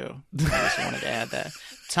Maine too. I just wanted to add that.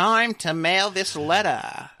 Time to mail this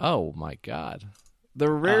letter. Oh my God. The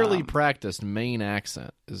rarely practiced Maine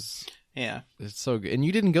accent is so good. And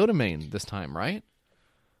you didn't go to Maine this time, right?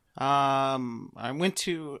 I went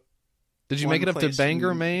to. Did you make it up to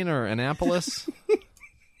Bangor, Maine, or Annapolis?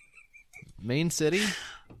 Maine City?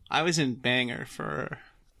 I was in Bangor for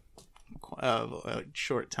a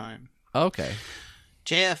short time. Okay.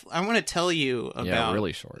 JF, I want to tell you about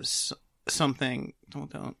really short. Something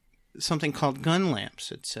called gun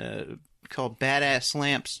lamps. It's called Badass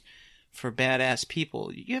Lamps for Badass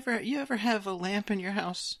People. You ever have a lamp in your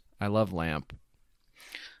house? I love lamp.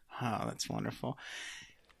 Oh, that's wonderful.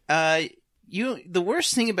 The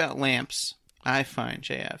worst thing about lamps, I find,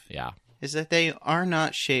 JF, is that they are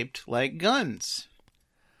not shaped like guns.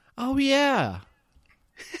 Oh yeah.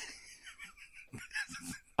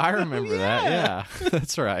 I remember that. Yeah,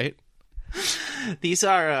 that's right. These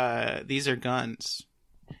are guns.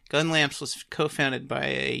 Gun Lamps was co-founded by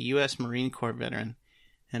a U.S. Marine Corps veteran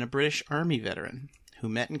and a British Army veteran who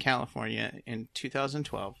met in California in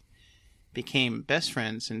 2012, became best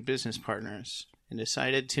friends and business partners, and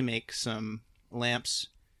decided to make some lamps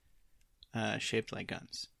shaped like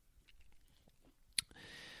guns.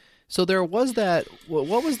 So there was that.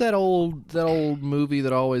 What was that old movie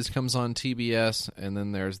that always comes on TBS? And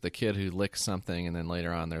then there's the kid who licks something, and then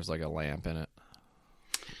later on there's like a lamp in it.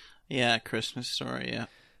 Yeah, Christmas Story. Yeah.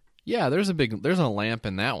 Yeah, there's a lamp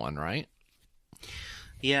in that one, right?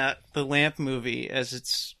 Yeah, the lamp movie, as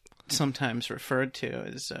it's sometimes referred to,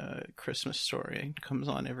 is a Christmas Story. It comes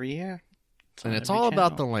on every year. And it's all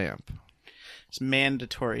about the lamp. It's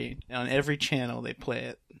mandatory. On every channel they play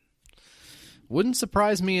it. Wouldn't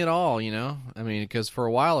surprise me at all, I mean, because for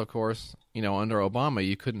a while, of course, under Obama,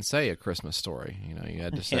 you couldn't say A Christmas Story. You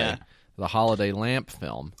had to say the holiday lamp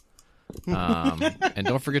film. And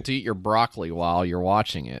don't forget to eat your broccoli while you're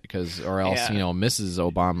watching it, or else, Mrs.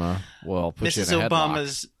 Obama will put you in a headlock. Mrs.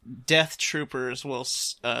 Obama's death troopers will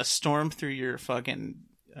storm through your fucking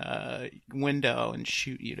window and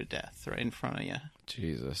shoot you to death right in front of you.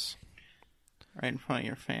 Jesus. Right in front of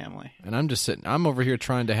your family. And I'm over here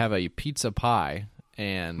trying to have a pizza pie,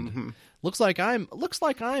 and looks like I'm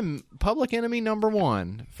public enemy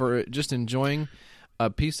 #1 for just enjoying a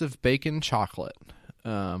piece of bacon chocolate.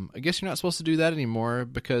 I guess you're not supposed to do that anymore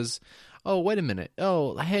because, oh, wait a minute.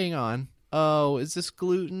 Oh, hang on. Oh, is this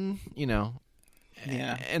gluten? Yeah.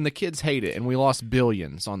 And the kids hate it, and we lost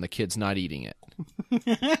billions on the kids not eating it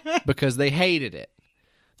because they hated it.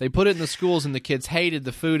 They put it in the schools, and the kids hated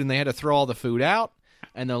the food, and they had to throw all the food out.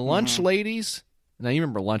 And the lunch ladies, now you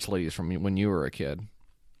remember lunch ladies from when you were a kid.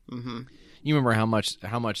 Mm-hmm. You remember how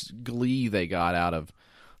much glee they got out of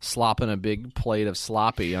slopping a big plate of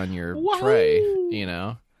sloppy on your tray,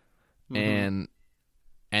 mm-hmm.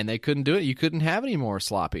 and they couldn't do it. You couldn't have any more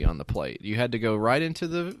sloppy on the plate. You had to go right into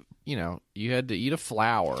the, you had to eat a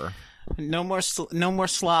flour. No more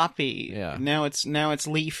sloppy. Yeah. Now it's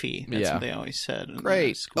leafy. That's what they always said.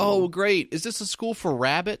 Great. Oh, great. Is this a school for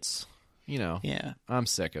rabbits? Yeah. I'm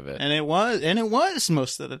sick of it. And it was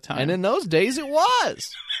most of the time. And in those days it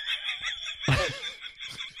was.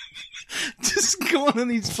 Just going on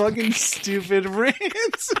these fucking stupid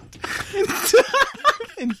rants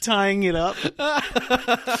and tying it up.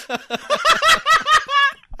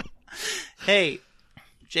 Hey,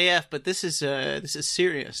 JF, but this is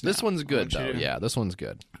serious now. This one's good though. Yeah, this one's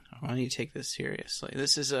good. I want you to take this seriously.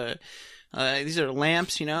 This is these are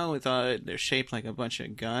lamps, with they're shaped like a bunch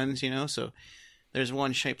of guns, So there's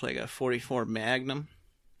one shaped like a .44 Magnum,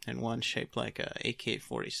 and one shaped like a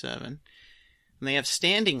AK-47, and they have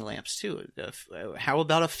standing lamps too. How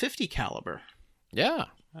about a .50 caliber? Yeah,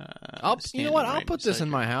 you know what? I'll put this in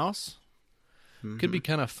my house. Mm-hmm. Could be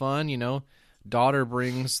kind of fun, Daughter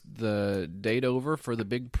brings the date over for the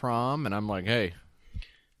big prom, and I'm like, hey,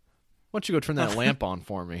 why don't you go turn that lamp on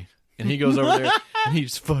for me? And he goes over there, and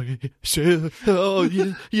he's fucking, oh,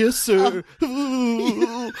 yeah, yes, sir.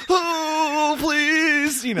 Oh,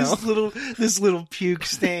 please, This little puke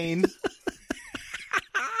stain.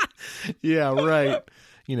 Yeah, right.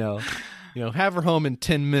 Have her home in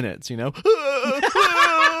 10 minutes, yeah,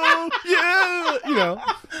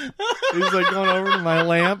 He's like going over to my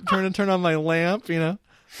lamp, turn on my lamp,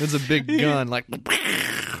 There's a big gun, like,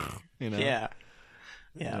 Yeah.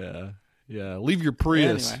 Yeah. Leave your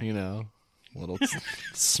Prius, Anyway. Little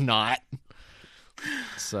snot.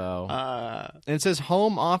 So, and it says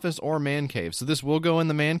home, office, or man cave. So this will go in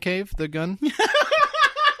the man cave, the gun?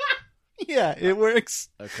 Yeah, it works.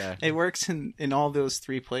 Okay. It works in all those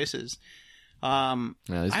three places. Yeah,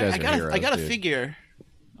 these guys are heroes, I gotta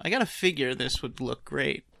dude. figure this would look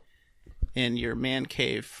great in your man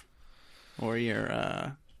cave or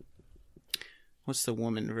your what's the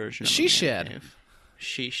woman version of She a man Shed. cave?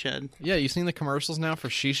 She Shed. Yeah, you seen the commercials now for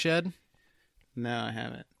She Shed? No, I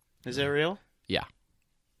haven't. Is that real? Yeah.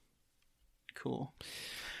 Cool.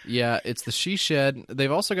 Yeah, it's the She Shed.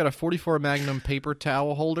 They've also got a 44 Magnum paper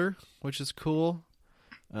towel holder, which is cool.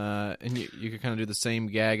 And you can kind of do the same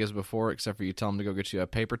gag as before, except for you tell them to go get you a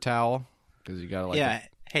paper towel because you got to like. Yeah.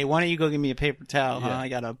 Hey, why don't you go give me a paper towel? Huh? Yeah.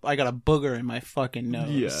 I got a booger in my fucking nose.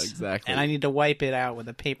 Yeah, exactly. And I need to wipe it out with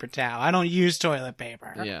a paper towel. I don't use toilet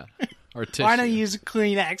paper. Yeah. Or tissue. Why don't you use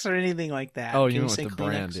Kleenex or anything like that? Oh, Can you we know say what the Kleenex?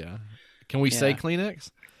 brand? Yeah. Can we say Kleenex?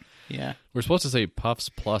 Yeah. We're supposed to say Puffs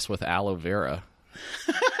Plus with aloe vera.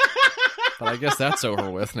 But I guess that's over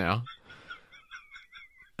with now.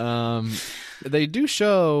 They do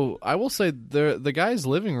show. I will say the guy's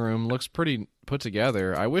living room looks pretty put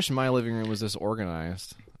together. I wish my living room was this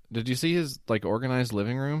organized. Did you see his organized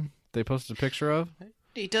living room? They posted a picture of.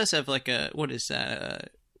 He does have like a what is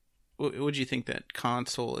that? What do you think that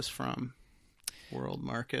console is from? World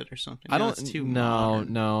Market or something? I don't. It's too no,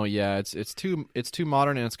 modern. no. Yeah, it's too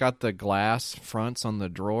modern, and it's got the glass fronts on the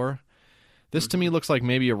drawer. This to me looks like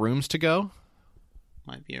maybe a rooms to go.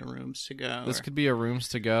 Might be a rooms to go. This or could be a rooms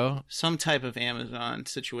to go. some type of Amazon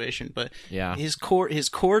situation, but Yeah. his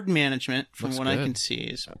cord management, from Looks what I good. can see,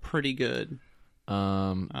 is pretty good.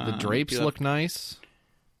 The drapes you have- look nice.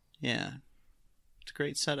 Yeah, it's a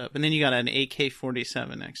great setup, and then you got an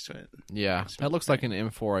AK-47 next to it. Yeah, that looks like an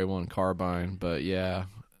M4A1 carbine, but yeah.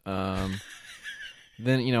 Then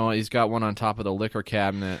he's got one on top of the liquor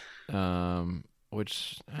cabinet,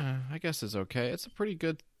 which I guess is okay. It's a pretty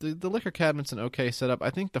good. The liquor cabinet's an okay setup. I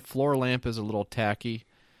think the floor lamp is a little tacky.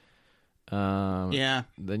 Yeah,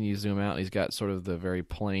 Then you zoom out, and he's got sort of the very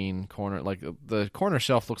plain corner. Like the corner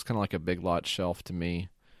shelf looks kind of like a Big Lot shelf to me.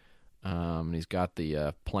 And he's got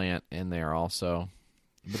the plant in there also.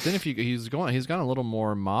 But then he's gone a little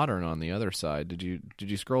more modern on the other side. Did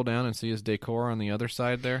you scroll down and see his decor on the other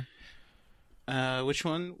side there? which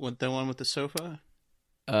one? The one with the sofa?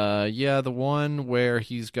 Yeah, the one where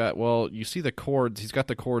he's got. Well, you see the cords. He's got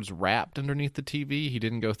the cords wrapped underneath the TV. He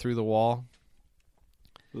didn't go through the wall.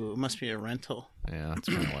 Ooh, it must be a rental. Yeah, that's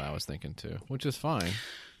kind of what I was thinking too. Which is fine.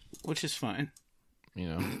 Which is fine.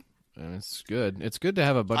 And it's good. It's good to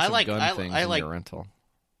have a bunch of gun things in your rental.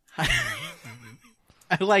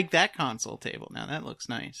 I like that console table. Now that looks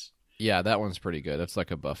nice. Yeah, that one's pretty good. It's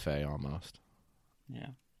like a buffet almost. Yeah.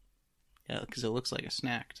 Yeah, because it looks like a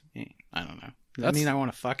snack to me. I don't know. Does that mean I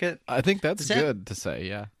want to fuck it? I think that's Does that- good to say,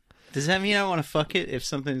 yeah. Does that mean I want to fuck it if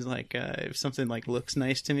something's like if something like looks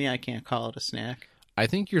nice to me? I can't call it a snack. I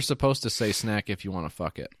think you're supposed to say snack if you want to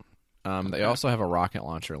fuck it. They also have a rocket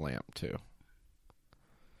launcher lamp too.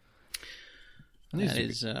 And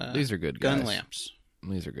these are good guys. gun lamps.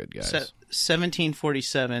 These are good guys.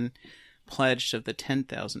 1747 pledged of the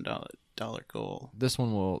 $10,000 goal. This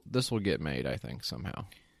will get made, I think, somehow.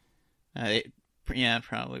 It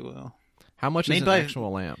probably will. How much is an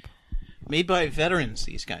actual lamp? Made by veterans.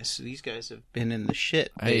 These guys. So these guys have been in the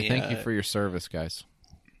shit. Hey, thank you for your service, guys.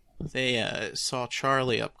 They saw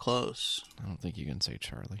Charlie up close. I don't think you can say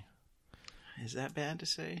Charlie. Is that bad to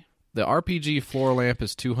say? The RPG floor lamp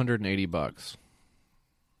is $280.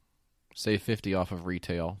 Save $50 off of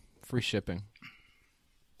retail. Free shipping.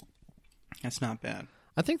 That's not bad.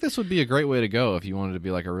 I think this would be a great way to go if you wanted to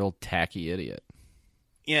be like a real tacky idiot.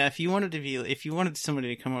 Yeah, if you wanted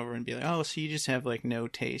somebody to come over and be like, "Oh, so you just have like no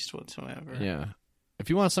taste whatsoever." Yeah. If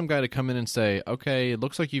you want some guy to come in and say, "Okay, it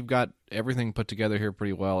looks like you've got everything put together here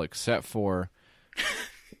pretty well except for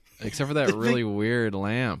that really weird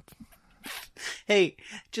lamp." Hey,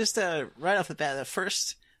 just right off the bat, the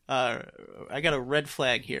first I got a red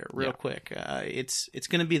flag here real quick. It's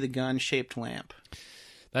going to be the gun-shaped lamp.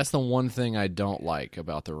 That's the one thing I don't like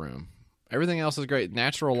about the room. Everything else is great.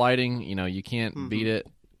 Natural lighting, you can't beat it.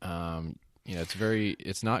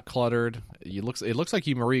 It's not cluttered. It looks like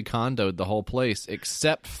you Marie Kondo'd the whole place,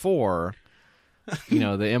 except for, the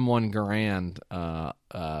M1 Garand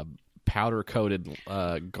powder coated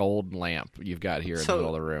gold lamp you've got here in the middle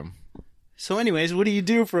of the room. So anyways, what do you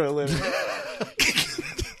do for a living?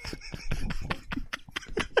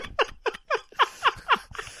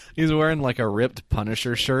 He's wearing like a ripped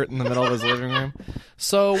Punisher shirt in the middle of his living room.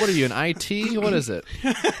 So, what are you, an IT? What is it?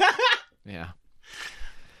 Yeah.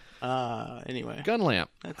 Anyway. Gun lamp.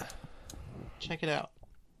 Check it out.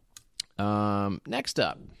 Next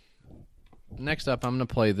up, I'm going to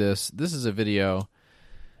play this. This is a video.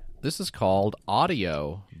 This is called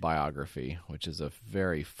Audio Biography, which is a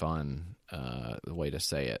very fun way to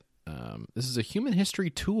say it. This is a human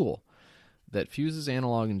history tool that fuses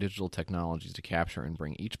analog and digital technologies to capture and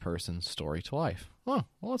bring each person's story to life. Oh,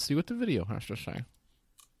 well, let's see what the video has to say.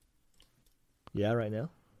 Yeah, right now?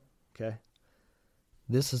 Okay.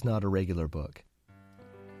 This is not a regular book.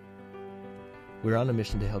 We're on a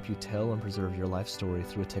mission to help you tell and preserve your life story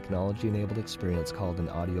through a technology-enabled experience called an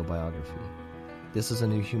audio biography. This is a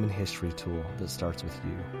new human history tool that starts with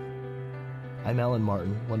you. I'm Alan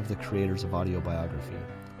Martin, one of the creators of Audio Biography.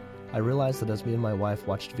 I realized that as me and my wife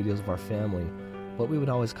watched videos of our family, what we would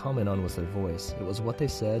always comment on was their voice. It was what they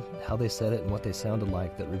said, how they said it, and what they sounded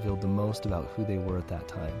like that revealed the most about who they were at that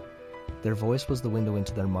time. Their voice was the window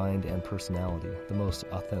into their mind and personality, the most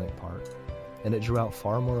authentic part, and it drew out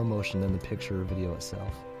far more emotion than the picture or video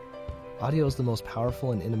itself. Audio is the most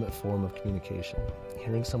powerful and intimate form of communication.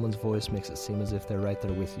 Hearing someone's voice makes it seem as if they're right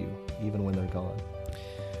there with you, even when they're gone.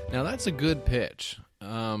 Now that's a good pitch.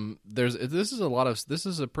 This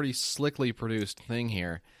is a pretty slickly produced thing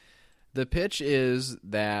here. The pitch is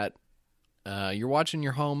that you're watching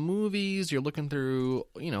your home movies, you're looking through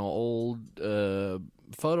old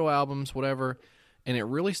photo albums, whatever, and it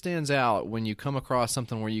really stands out when you come across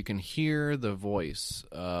something where you can hear the voice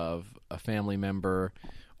of a family member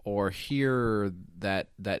or hear that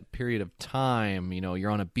period of time.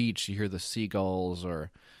 You're on a beach, you hear the seagulls,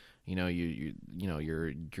 or your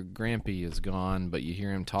grampy is gone, but you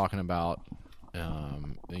hear him talking about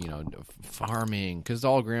farming, because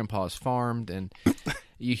all grandpa's farmed, and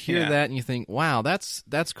you hear that and you think, wow,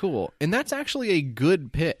 that's cool. And that's actually a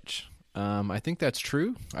good pitch. I think that's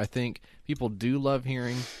true. I think people do love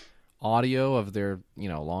hearing audio of their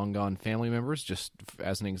long gone family members, just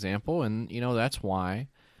as an example, and that's why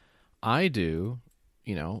I do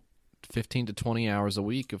 15 to 20 hours a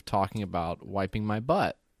week of talking about wiping my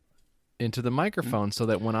butt into the microphone, so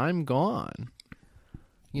that when I'm gone,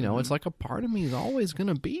 it's like a part of me is always going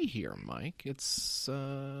to be here, Mike. It's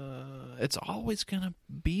always going to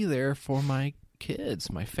be there for my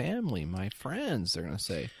kids, my family, my friends. They're going to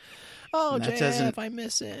say, "Oh, Jeff, I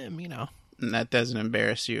miss him," And that doesn't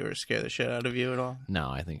embarrass you or scare the shit out of you at all? No,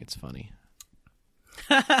 I think it's funny.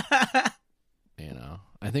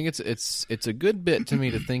 I think it's a good bit to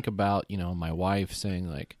me to think about, my wife saying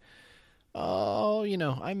like, "Oh,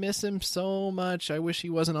 I miss him so much. I wish he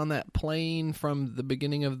wasn't on that plane from the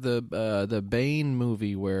beginning of the Bane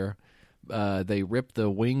movie where they rip the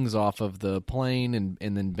wings off of the plane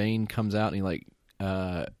and then Bane comes out and he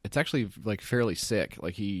it's actually like fairly sick.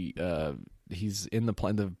 Like he's in the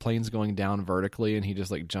plane, the plane's going down vertically, and he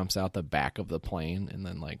just like jumps out the back of the plane, and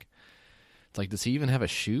then it's like, does he even have a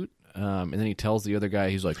chute? And then he tells the other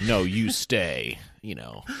guy, he's like, "No, you stay.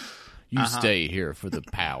 You stay here for the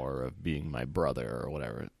power of being my brother," or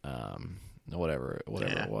whatever. Whatever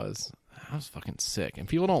it was. I was fucking sick, and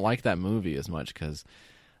people don't like that movie as much because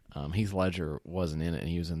Heath Ledger wasn't in it, and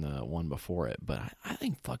he was in the one before it. But I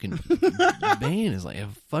think fucking Bane is like,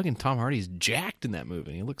 fucking Tom Hardy's jacked in that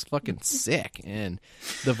movie. And he looks fucking sick, and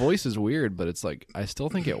the voice is weird, but it's like I still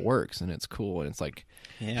think it works, and it's cool, and it's like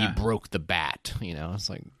he broke the bat. It's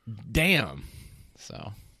like, damn.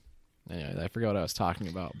 So anyway, I forgot what I was talking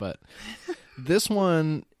about, but this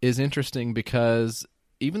one is interesting because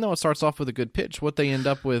even though it starts off with a good pitch, what they end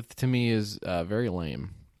up with to me is very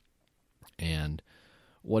lame. And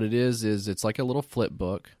what it is it's like a little flip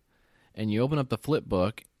book, and you open up the flip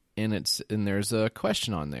book, and there's a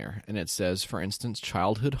question on there, and it says, for instance,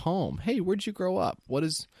 childhood home. Hey, where'd you grow up? What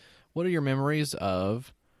are your memories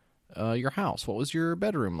of your house? What was your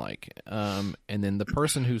bedroom like? And then the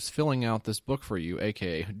person who's filling out this book for you,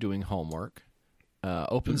 aka doing homework,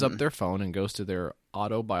 opens up their phone and goes to their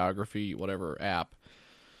autobiography, whatever app,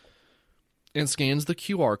 and scans the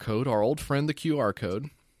QR code, our old friend, the QR code,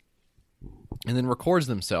 and then records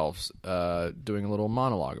themselves doing a little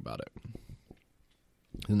monologue about it.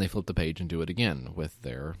 Then they flip the page and do it again with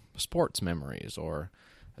their sports memories or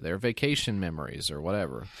their vacation memories or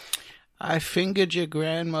whatever. I fingered your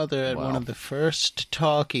grandmother at one of the first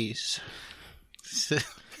talkies.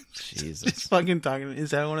 Jesus. Just fucking talking.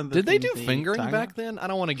 Is that one of the Did they do things fingering back then? I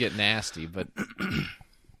don't want to get nasty, but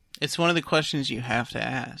it's one of the questions you have to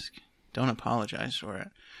ask. Don't apologize for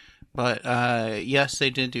it. But yes, they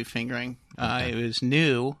did do fingering. It was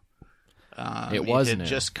new. It was had new.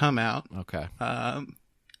 just come out. Okay.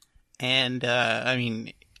 And I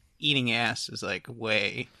mean, eating ass is like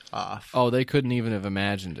way off. Oh, they couldn't even have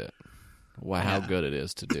imagined it. Wow, how Yeah. good it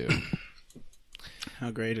is to do. How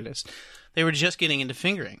great it is. They were just getting into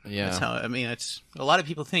fingering. Yeah. That's how, I mean, it's a lot of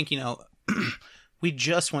people think, we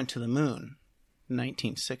just went to the moon in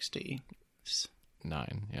 1960.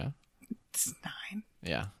 9, yeah? It's 9.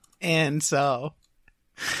 Yeah. And so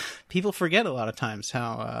people forget a lot of times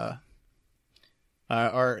how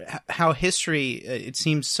how history, it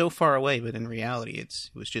seems so far away, but in reality it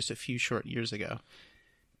was just a few short years ago.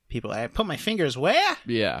 People, I put my fingers where?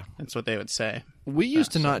 Yeah. That's what they would say. We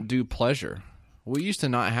used to not do pleasure. We used to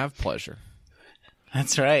not have pleasure.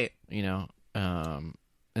 That's right.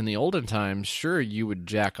 In the olden times, sure, you would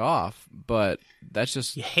jack off, but that's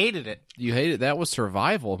just... You hated it. You hated... That was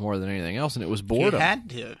survival more than anything else, and it was You boredom. had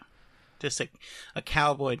to. Just a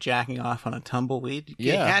cowboy jacking off on a tumbleweed.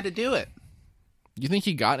 You Yeah. had to do it. You think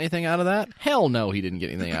he got anything out of that? Hell no, he didn't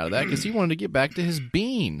get anything out of that, because he wanted to get back to his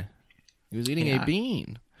bean. He was eating a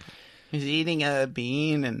bean. He's eating a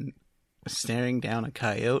bean and staring down a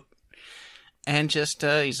coyote. And just,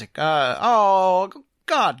 he's like, oh,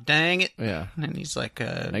 God dang it. Yeah. And he's like,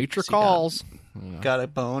 Nature has he calls. Got a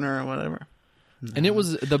boner or whatever. And it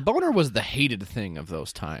was... The boner was the hated thing of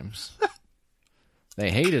those times.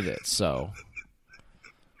 They hated it, so...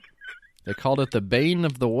 They called it the bane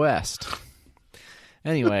of the West.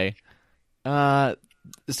 Anyway,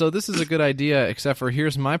 so this is a good idea, except for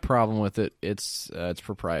here's my problem with it. It's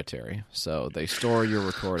proprietary. So they store your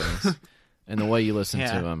recordings, and the way you listen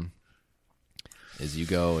to them is you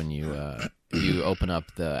go and you open up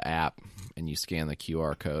the app and you scan the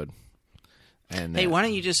QR code. And Hey, why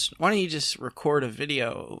don't you just record a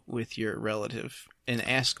video with your relative and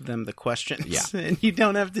ask them the questions? Yeah. And you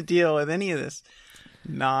don't have to deal with any of this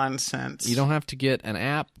nonsense. You don't have to get an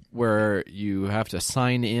app where you have to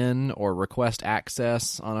sign in or request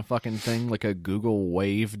access on a fucking thing like a Google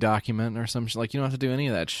Wave document or some shit. Like, you don't have to do any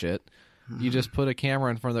of that shit. You just put a camera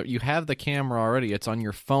in front of you have the camera already. It's on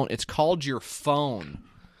your phone. It's called your phone.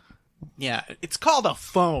 Yeah, it's called a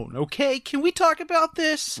phone, okay? Can we talk about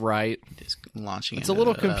this? Right. Just launching It's a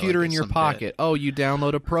little computer like in your some pocket. bit. Oh, you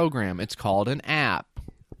download a program. It's called an app.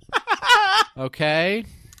 Okay?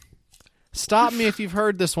 Stop me if you've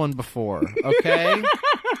heard this one before, okay?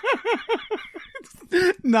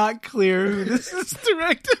 Not clear who this is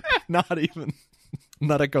directed at.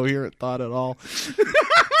 Not a coherent thought at all.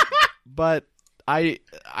 But I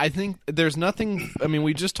think there's nothing... I mean,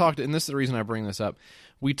 we just talked, and this is the reason I bring this up.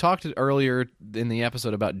 We talked earlier in the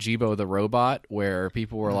episode about Jibo the robot, where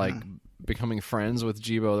people were like becoming friends with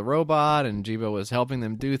Jibo the robot, and Jibo was helping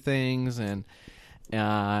them do things, and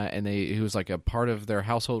he was like a part of their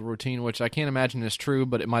household routine, which I can't imagine is true,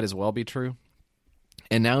 but it might as well be true.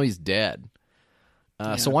 And now he's dead.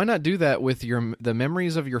 So why not do that with the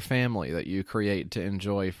memories of your family that you create to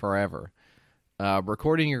enjoy forever?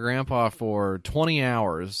 Recording your grandpa for 20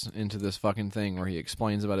 hours into this fucking thing where he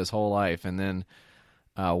explains about his whole life, and then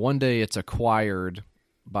one day it's acquired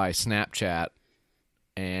by Snapchat,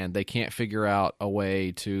 and they can't figure out a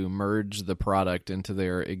way to merge the product into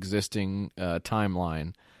their existing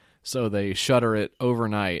timeline, so they shutter it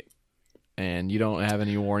overnight, and you don't have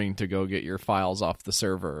any warning to go get your files off the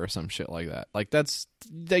server or some shit like that. Like, that's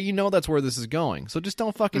where this is going. So just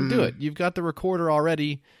don't fucking do it. You've got the recorder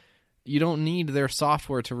already. You don't need their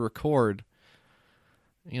software to record.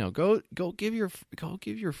 Go give your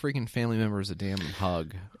freaking family members a damn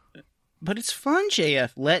hug. But it's fun,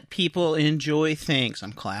 JF. Let people enjoy things.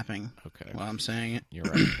 I'm clapping. Okay. While I'm saying it. You're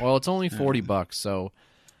right. Well, it's only $40, so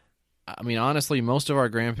I mean, honestly, most of our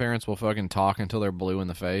grandparents will fucking talk until they're blue in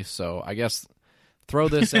the face. So I guess throw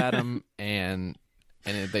this at them, and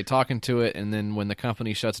if they talk into it, and then when the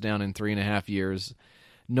company shuts down in 3.5 years,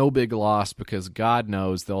 no big loss, because God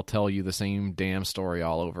knows they'll tell you the same damn story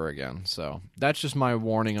all over again. So that's just my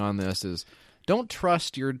warning on this: is don't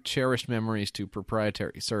trust your cherished memories to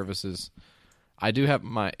proprietary services. I do have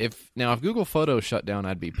if Google Photos shut down,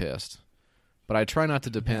 I'd be pissed, but I try not to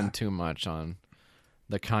depend too much on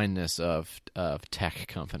the kindness of tech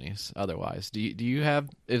companies. Otherwise,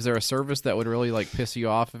 is there a service that would really like piss you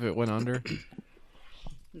off if it went under?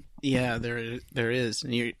 Yeah, there is,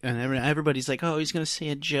 and everybody's like, "Oh, he's going to say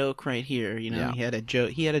a joke right here." Yeah. He had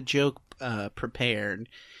a joke prepared.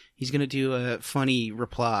 He's going to do a funny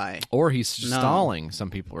reply, Or he's stalling.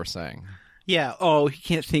 Some people are saying. Yeah. Oh, he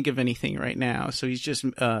can't think of anything right now, so he's just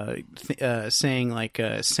saying like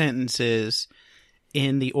sentences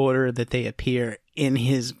in the order that they appear in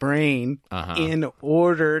his brain in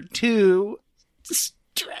order to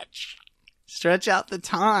stretch out the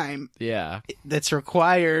time Yeah. that's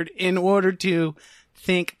required in order to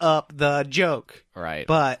think up the joke. Right.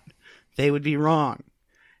 But they would be wrong.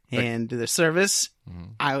 And the service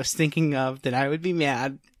I was thinking of that I would be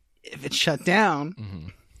mad if it shut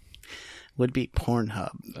down would be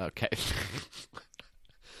Pornhub. Okay.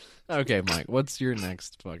 Okay, Mike, what's your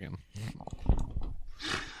next fucking...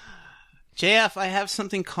 JF, I have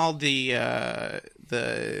something called the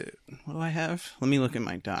what do I have? Let me look at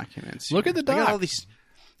my documents. Look at the doc.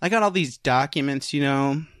 I got all these documents, you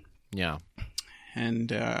know, Yeah.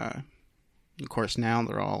 and of course now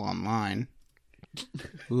they're all online.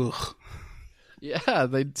 Ugh. Yeah,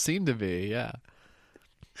 they seem to be, yeah.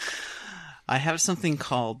 I have something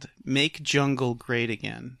called Make Jungle Great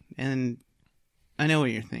Again, and I know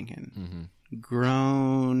what you're thinking.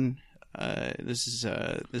 Grown. This is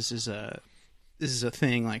a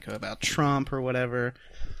thing like about Trump or whatever.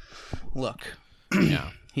 Look, Yeah.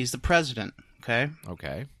 he's the president, okay?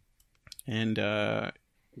 Okay. And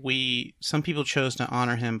some people chose to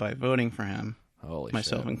honor him by voting for him, Holy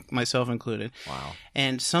myself shit. myself included. Wow.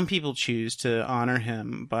 And some people choose to honor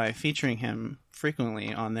him by featuring him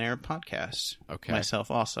frequently on their podcasts. Okay. Myself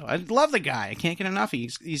also. I love the guy. I can't get enough.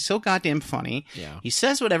 He's so goddamn funny. Yeah. He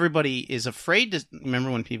says what everybody is afraid to... Remember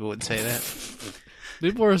when people would say that?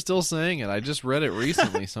 People are still saying it. I just read it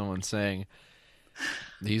recently. Someone saying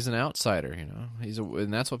he's an outsider, you know.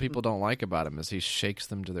 And that's what people don't like about him is he shakes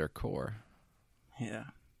them to their core. Yeah.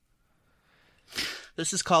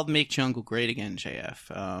 This is called Make Jungle Great Again,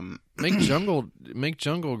 JF. Make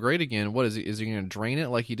jungle great again. What is he? Is he going to drain it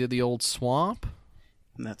like he did the old swamp?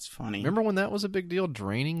 That's funny. Remember when that was a big deal,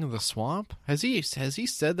 draining the swamp? Has he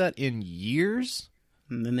said that in years?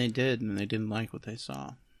 And then they did, and they didn't like what they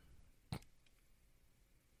saw.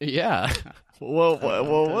 Yeah. what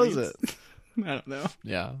was it? I don't know.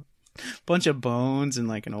 Yeah. Bunch of bones and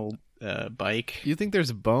like an old bike. You think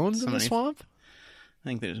there's bones in the Somebody- swamp? I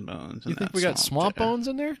think there's bones. You think we got swamp bones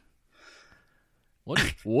in there?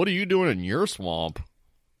 What are you doing in your swamp?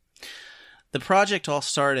 The project all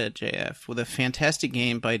started, JF, with a fantastic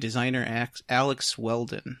game by designer Alex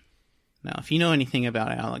Weldon. Now, if you know anything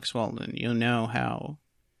about Alex Weldon, you'll know how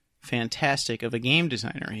fantastic of a game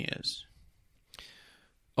designer he is.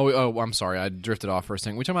 Oh, I'm sorry. I drifted off for a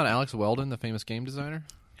second. We talking about Alex Weldon, the famous game designer?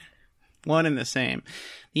 One and the same.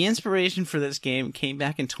 The inspiration for this game came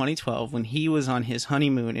back in 2012 when he was on his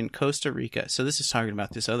honeymoon in Costa Rica. So this is talking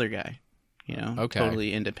about this other guy, you know, Okay.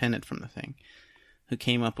 totally independent from the thing, who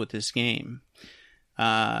came up with this game.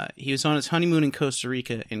 He was on his honeymoon in Costa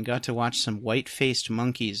Rica and got to watch some white-faced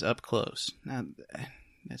monkeys up close. Now,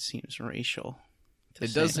 that seems racial.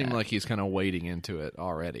 It does seem like he's kind of wading into it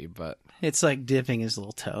already, but It's like dipping his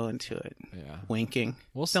little toe into it, yeah. winking.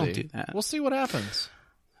 We'll see. Don't do that. We'll see what happens.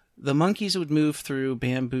 The monkeys would move through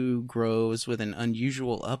bamboo groves with an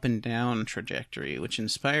unusual up and down trajectory, which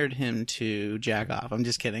inspired him to jack off. I'm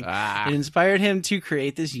just kidding. It inspired him to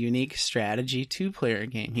create this unique strategy two-player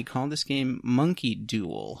game. He called this game Monkey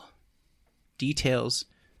Duel. Details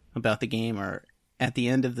about the game are at the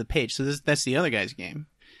end of the page. So that's the other guy's game.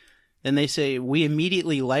 Then they say, we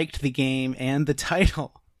immediately liked the game and the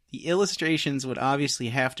title. The illustrations would obviously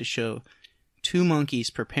have to show two monkeys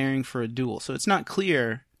preparing for a duel. So it's not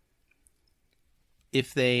clear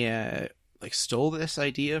if they stole this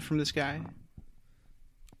idea from this guy.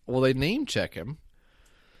 Well, they name check him.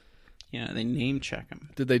 Yeah, they name check him.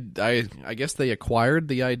 Did they? I guess they acquired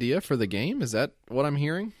the idea for the game. Is that what I'm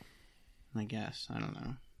hearing? I guess. I don't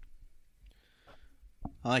know.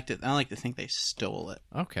 I like to think they stole it.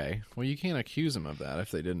 Okay. Well, you can't accuse them of that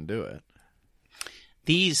if they didn't do it.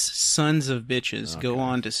 These sons of bitches go Okay.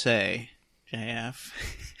 on to say, JF.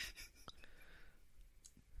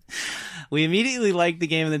 We immediately liked the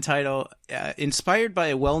game and the title. Inspired by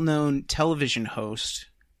a well-known television host,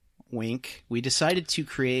 wink, we decided to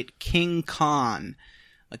create King Khan,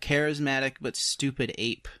 a charismatic but stupid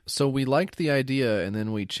ape. So we liked the idea and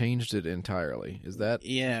then we changed it entirely. Is that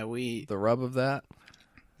Yeah, the rub of that?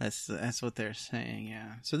 that's what they're saying,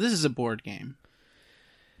 yeah. So this is a board game.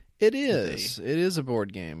 It is. It is a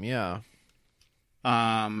board game, yeah.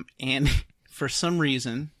 And for some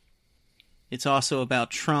reason, it's also about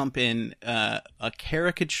Trump in a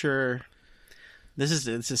caricature. This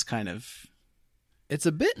is kind of. It's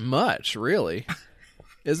a bit much, really.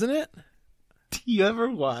 Isn't it? Do you ever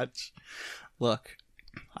watch? Look,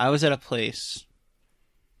 I was at a place.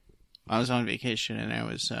 I was on vacation and I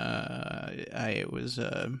was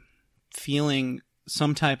feeling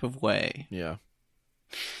some type of way, Yeah.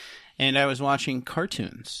 and I was watching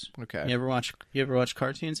cartoons. Okay. You ever watch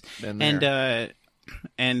cartoons? Been there.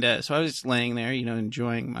 And so I was just laying there, you know,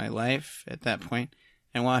 enjoying my life at that point,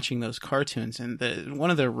 and watching those cartoons, and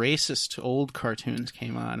one of the racist old cartoons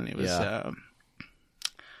came on, and it was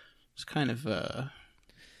kind of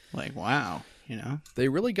like, wow, you know? They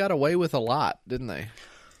really got away with a lot, didn't they?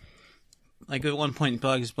 Like at one point,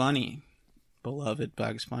 Bugs Bunny, beloved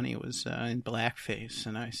Bugs Bunny, was in blackface,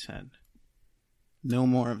 and I said, "No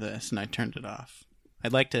more of this," and I turned it off.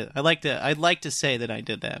 I'd like to say that I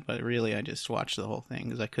did that, but really, I just watched the whole thing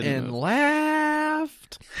because I couldn't. And move.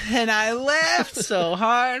 Laughed, and I laughed so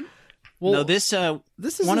hard. Well, no, this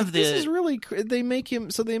is one of the. This is really. They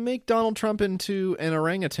make Donald Trump into an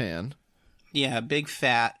orangutan. Yeah, big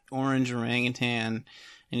fat orange orangutan,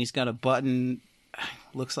 and he's got a button.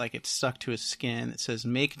 Looks like it's stuck to his skin. It says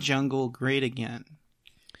 "Make Jungle Great Again."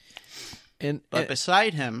 But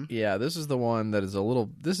beside him, yeah, this is the one that is a little.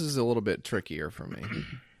 This is a little bit trickier for me.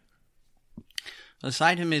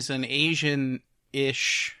 Beside him is an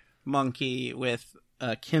Asian-ish monkey with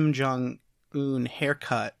a Kim Jong-un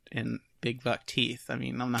haircut and big buck teeth. I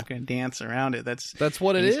mean, I'm not going to dance around it. That's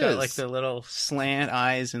what it is. He's got like the little slant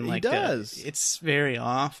eyes and like he does. It's very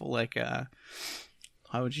awful. Like, how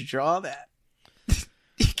would you draw that?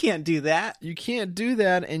 You can't do that. You can't do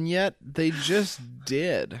that, and yet they just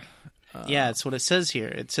did. Yeah, it's what it says here.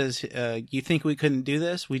 It says, you think we couldn't do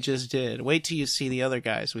this? We just did. Wait till you see the other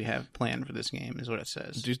guys we have planned for this game, is what it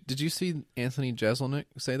says. Did you see Anthony Jeselnik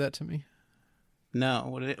say that to me?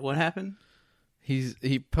 No. What happened?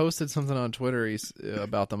 He posted something on Twitter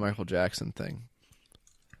about the Michael Jackson thing.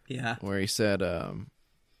 Yeah. Where he said, I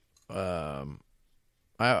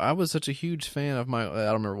was such a huge fan of I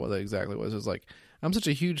don't remember what that exactly was. It was like, I'm such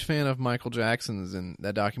a huge fan of Michael Jackson's, and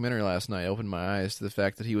that documentary last night opened my eyes to the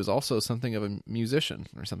fact that he was also something of a musician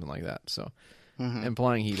or something like that. So,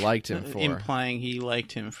 implying he liked him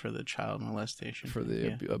for the child molestation, for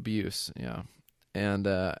the abuse. Yeah, and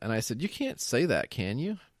I said, you can't say that, can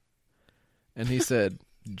you? And he said,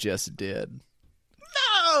 just did.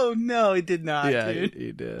 No, he did not. Yeah, dude.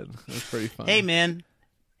 He did. It was pretty funny. Hey, man.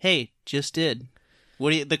 Hey, just did.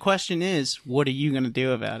 The question is, what are you going to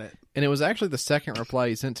do about it? And it was actually the second reply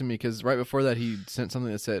he sent to me, because right before that he sent something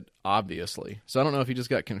that said obviously. So I don't know if he just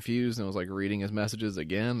got confused and was like reading his messages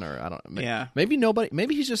again, or I don't. Yeah. Maybe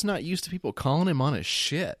he's just not used to people calling him on his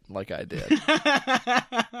shit like I did.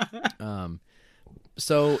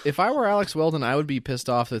 So if I were Alex Weldon, I would be pissed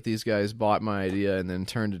off that these guys bought my idea and then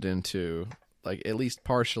turned it into, like, at least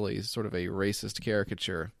partially sort of a racist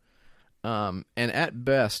caricature. And at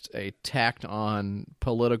best a tacked on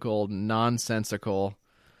political nonsensical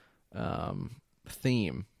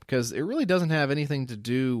theme, because it really doesn't have anything to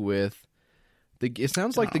do with it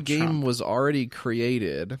sounds like the game Trump was already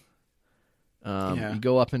created. You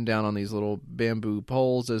go up and down on these little bamboo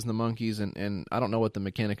poles as the monkeys, and I don't know what the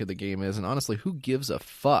mechanic of the game is, and honestly, who gives a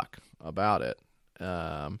fuck about it?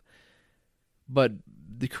 But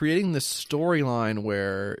creating this storyline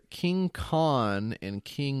where King Khan and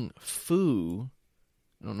King Fu,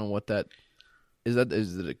 I don't know what that is.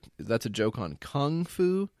 That's a joke on Kung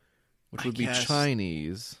Fu, which would be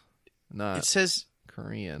Chinese, not it says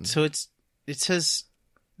Korean. So it says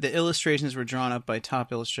the illustrations were drawn up by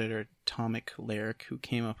top illustrator Tomic Lyric, who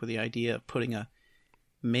came up with the idea of putting a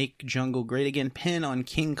 "Make Jungle Great Again" pin on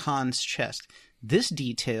King Khan's chest. This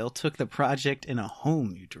detail took the project in a whole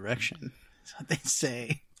new direction. That's what they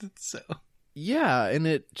say. So yeah, and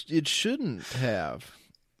it shouldn't have.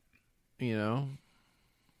 You know,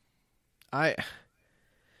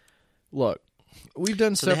 look. We've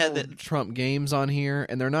done several Trump games on here,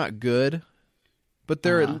 and they're not good, but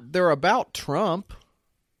they're about Trump.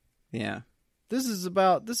 Yeah, this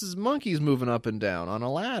is monkeys moving up and down on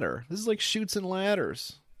a ladder. This is like Chutes and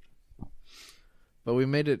Ladders, but we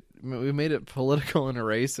made it political and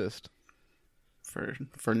racist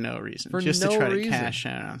for no reason, to try to cash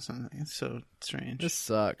out on something. It's so strange. This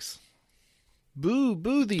sucks.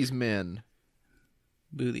 Boo these men.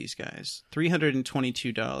 Boo these guys.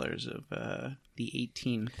 $322 of the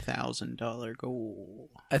 $18,000 goal.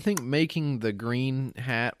 I think making the green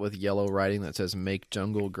hat with yellow writing that says "Make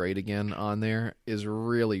Jungle Great Again" on there is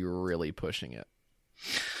really, really pushing it.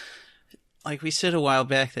 Like we said a while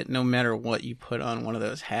back, that no matter what you put on one of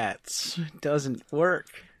those hats, it doesn't work.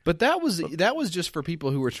 But that was just for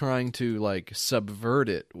people who were trying to like subvert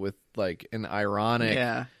it with like an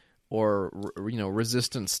ironic or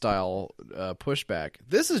resistance style pushback.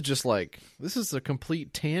 This is a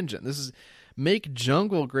complete tangent. This is "Make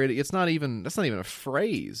Jungle Great." That's not even a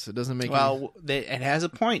phrase. It doesn't make it has a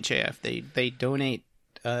point, JF. They donate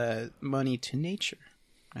money to nature.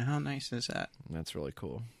 How nice is that? That's really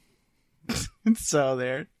cool. So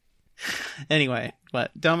there. Anyway,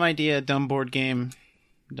 dumb idea, dumb board game,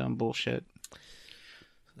 dumb bullshit.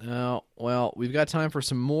 Well, we've got time for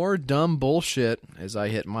some more dumb bullshit as I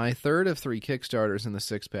hit my third of 3 Kickstarters in the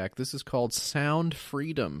 6-pack. This is called Sound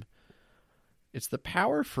Freedom. It's the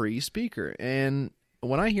power-free speaker. And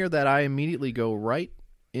when I hear that, I immediately go right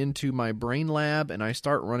into my brain lab and I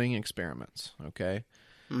start running experiments, okay?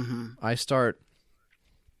 Mm-hmm. I start,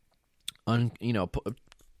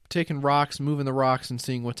 taking rocks, moving the rocks, and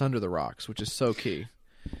seeing what's under the rocks, which is so key.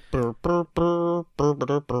 Exactly.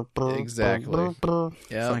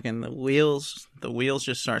 Yeah. Fucking the wheels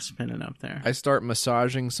just start spinning up there. I start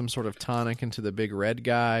massaging some sort of tonic into the big red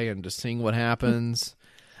guy and just seeing what happens.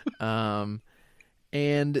 And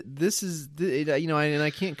this is, and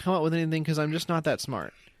I can't come up with anything because I'm just not that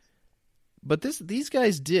smart. But these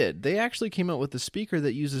guys did. They actually came up with a speaker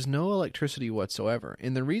that uses no electricity whatsoever.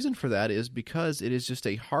 And the reason for that is because it is just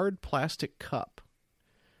a hard plastic cup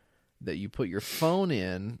that you put your phone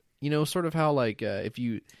in, sort of how like if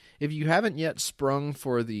you haven't yet sprung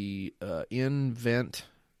for the in-vent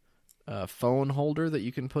phone holder that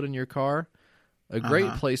you can put in your car, a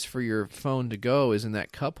great place for your phone to go is in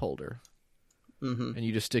that cup holder. Mm-hmm. And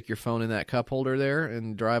you just stick your phone in that cup holder there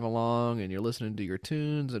and drive along and you're listening to your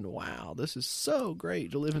tunes and wow, this is so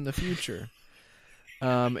great to live in the future.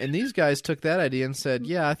 And these guys took that idea and said,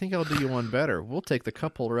 yeah, I think I'll do you one better. We'll take the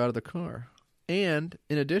cup holder out of the car. And,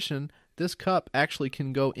 in addition, this cup actually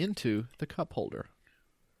can go into the cup holder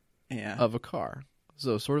of a car.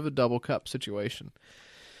 So, sort of a double cup situation.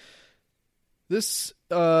 This is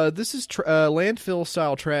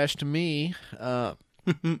landfill-style trash to me.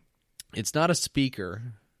 It's not a speaker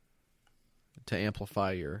to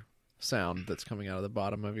amplify your sound that's coming out of the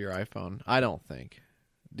bottom of your iPhone. I don't think.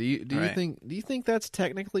 Do you think that's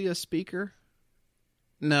technically a speaker?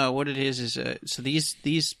 No, what it is so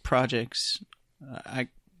these projects,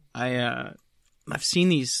 I've seen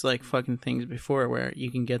these like fucking things before where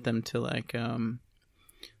you can get them to like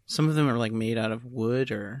some of them are like made out of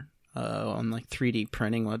wood or on like 3D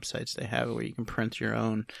printing websites they have it where you can print your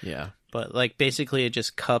own. Yeah. But like basically it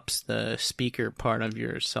just cups the speaker part of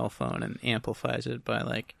your cell phone and amplifies it by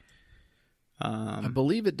like I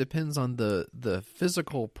believe it depends on the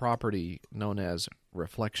physical property known as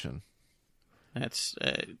reflection. That's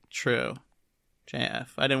true. JF.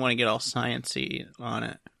 I didn't want to get all sciencey on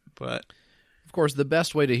it, but of course, the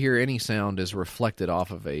best way to hear any sound is reflected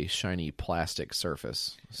off of a shiny plastic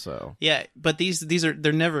surface. So yeah, but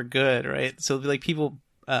they're never good, right? So like people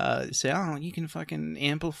say, "Oh, you can fucking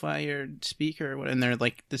amplify your speaker," and they're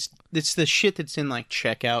like, "This it's the shit that's in like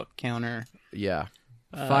checkout counter." Yeah,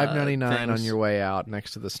 $5.99 on your way out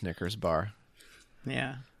next to the Snickers bar.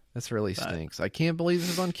 Yeah. This really stinks. I can't believe this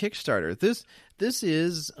is on Kickstarter. This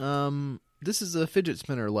is a fidget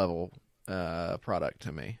spinner level product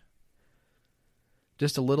to me.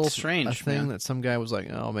 Just a little strange thing that some guy was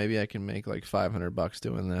like, oh, maybe I can make like $500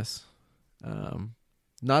 doing this.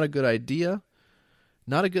 Not a good idea.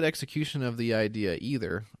 Not a good execution of the idea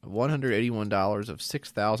either. $181 of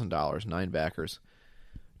 $6,000, 9 backers.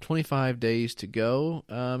 25 days to go.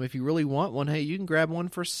 If you really want one, hey, you can grab one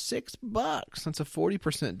for $6. That's a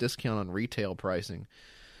 40% discount on retail pricing.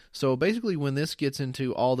 So basically, when this gets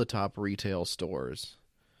into all the top retail stores,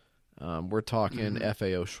 we're talking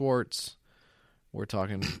FAO Schwartz, we're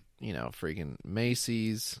talking, freaking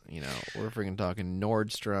Macy's, we're freaking talking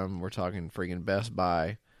Nordstrom, we're talking freaking Best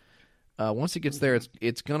Buy. Once it gets there,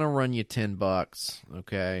 it's gonna run you $10.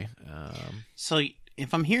 Okay. So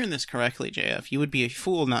if I'm hearing this correctly, JF, you would be a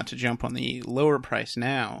fool not to jump on the lower price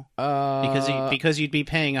now because you'd be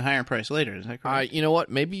paying a higher price later. Is that correct? You know what?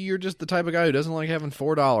 Maybe you're just the type of guy who doesn't like having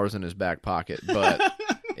 $4 in his back pocket, but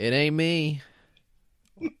it ain't me.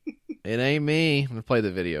 It ain't me. I'm gonna play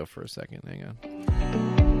the video for a second. Hang on.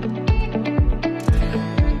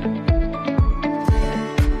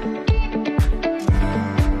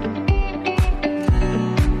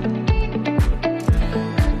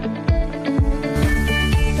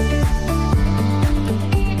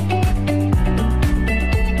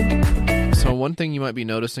 One thing you might be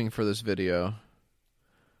noticing for this video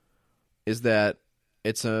is that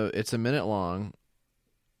it's a minute long,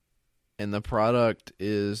 and the product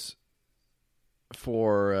is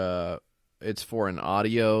for an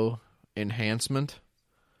audio enhancement,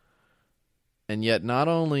 and yet not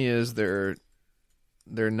only is there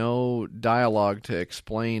no dialogue to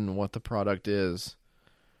explain what the product is,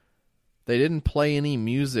 they didn't play any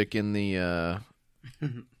music in the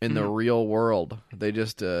real world. They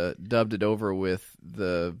just dubbed it over with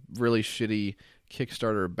the really shitty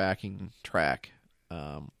Kickstarter backing track.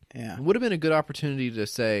 It would have been a good opportunity to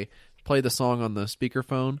say, play the song on the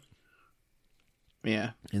speakerphone.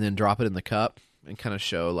 Yeah. And then drop it in the cup and kind of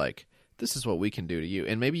show like this is what we can do to you.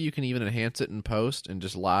 And maybe you can even enhance it in post and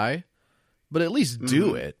just lie, but at least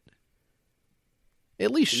do it.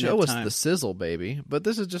 At least show us the sizzle, baby. But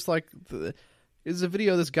this is just like, it's a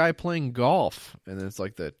video of this guy playing golf, and then it's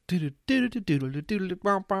like the and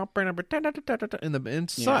it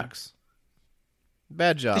sucks.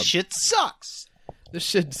 Bad job. This shit sucks. This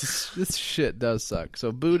shit does suck.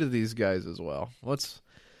 So boo to these guys as well. What's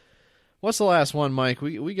the last one, Mike?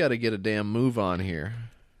 We got to get a damn move on here.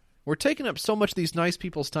 We're taking up so much of these nice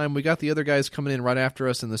people's time. We got the other guys coming in right after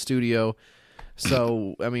us in the studio.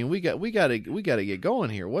 So I mean, we got to get going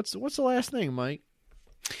here. What's the last thing, Mike?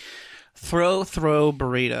 Throw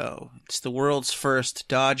Burrito. It's the world's first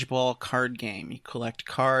dodgeball card game. You collect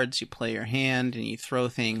cards, you play your hand, and you throw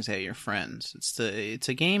things at your friends. It's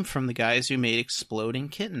a game from the guys who made Exploding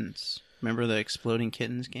Kittens. Remember the Exploding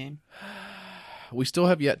Kittens game? We still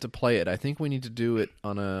have yet to play it. I think we need to do it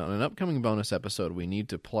on an upcoming bonus episode. We need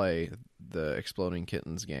to play the Exploding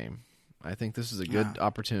Kittens game. I think this is a good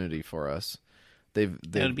opportunity for us. That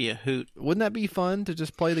would be a hoot. Wouldn't that be fun to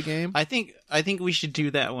just play the game? I think we should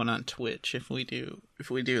do that one on Twitch if we do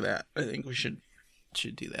that. I think we should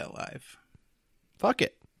do that live. Fuck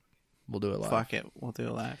it. We'll do it live. Fuck it. We'll do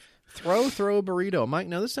it live. Throw Burrito. Mike,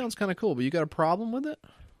 now this sounds kind of cool, but you got a problem with it?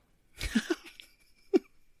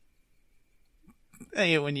 I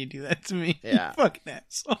hate when you do that to me. Yeah. You fucking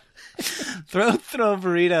asshole. Throw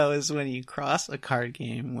Burrito is when you cross a card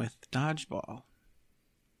game with dodgeball.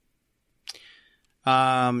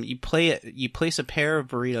 You place a pair of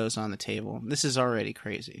burritos on the table. This is already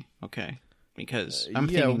crazy, okay? Because I'm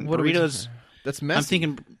thinking burritos. That's messy.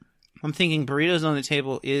 I'm thinking burritos on the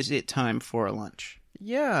table. Is it time for a lunch?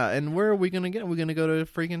 Yeah, and where are we gonna get? Are we gonna go to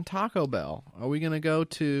freaking Taco Bell? Are we gonna go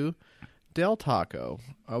to Del Taco?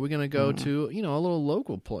 Are we gonna go to a little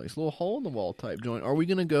local place, a little hole in the wall type joint? Are we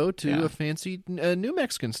gonna go to a fancy New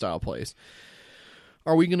Mexican style place?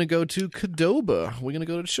 Are we going to go to Qdoba? Are we going to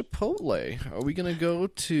go to Chipotle? Are we going to go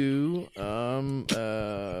to,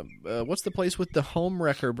 what's the place with the home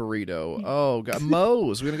wrecker burrito? Oh, God,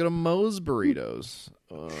 Moe's. We're going to go to Moe's Burritos.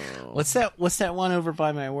 Oh. What's that one over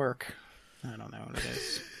by my work? I don't know what it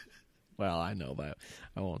is. Well, I know that.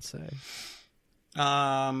 I won't say.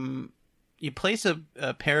 You place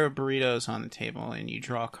a pair of burritos on the table and you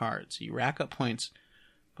draw cards. You rack up points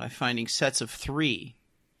by finding sets of 3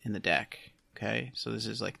 in the deck. Okay, so this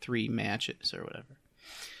is like 3 matches or whatever.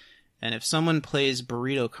 And if someone plays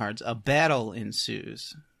burrito cards, a battle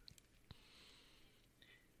ensues.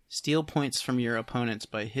 Steal points from your opponents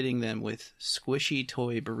by hitting them with squishy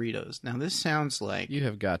toy burritos. Now this sounds like... You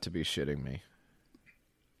have got to be shitting me.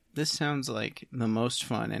 This sounds like the most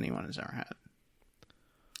fun anyone has ever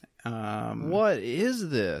had. What is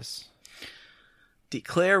this?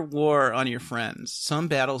 Declare war on your friends. Some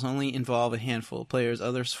battles only involve a handful of players.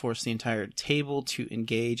 Others force the entire table to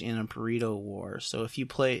engage in a burrito war. So if you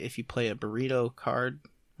play a burrito card,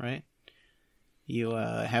 right? You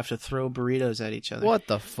have to throw burritos at each other. What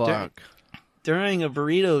the fuck? During a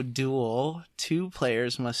burrito duel, 2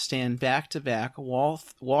 players must stand back to back,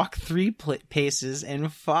 walk 3 paces,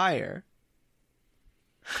 and fire.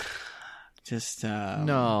 Just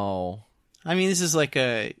no. I mean, this is like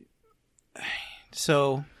a.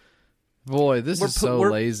 So, boy, this is so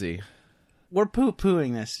lazy. We're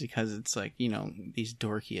poo-pooing this because it's like, these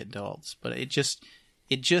dorky adults. But it just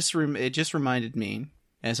reminded me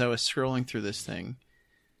as I was scrolling through this thing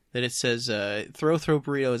that it says Throw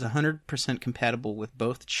Burrito is 100% compatible with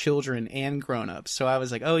both children and grown-ups. So I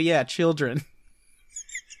was like, oh yeah, children.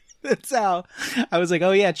 That's how I was like,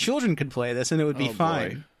 oh yeah, children could play this and it would be fine.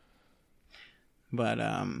 Boy. But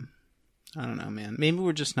I don't know, man. Maybe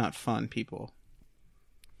we're just not fun people.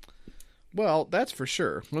 Well, that's for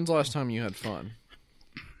sure. When's the last time you had fun?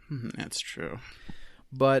 That's true.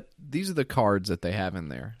 But these are the cards that they have in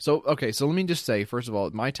there. So, okay, so let me just say, first of all,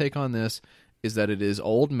 my take on this is that it is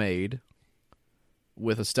old maid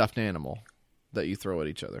with a stuffed animal that you throw at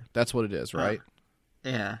each other. That's what it is, right?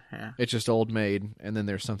 Yeah. It's just old maid, and then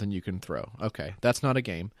there's something you can throw. Okay, that's not a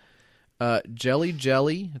game.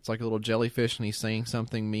 Jelly, it's like a little jellyfish, and he's saying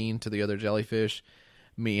something mean to the other jellyfish.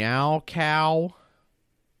 Meow cow,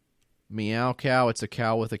 it's a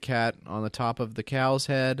cow with a cat on the top of the cow's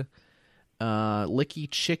head. Licky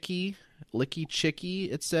Chicky,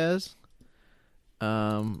 it says.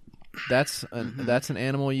 That's an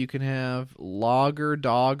animal you can have. Logger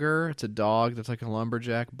Dogger, it's a dog that's like a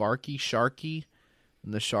lumberjack. Barky Sharky,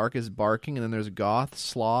 and the shark is barking. And then there's Goth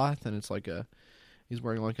Sloth, and it's like he's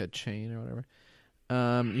wearing like a chain or whatever.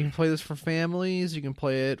 You can play this for families. You can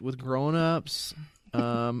play it with grown-ups.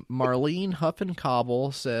 Marlene Huff and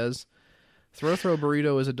Cobble says, Throw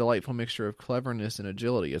Burrito is a delightful mixture of cleverness and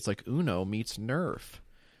agility. It's like Uno meets Nerf.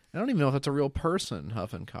 I don't even know if that's a real person,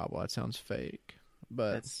 Huff and Cobble. That sounds fake.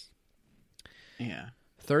 But yeah.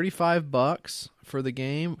 $35 for the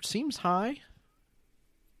game seems high.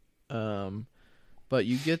 But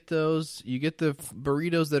you get the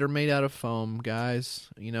burritos that are made out of foam, guys.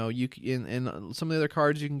 You know, in some of the other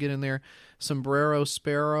cards you can get in there: Sombrero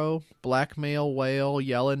Sparrow, Blackmail Whale,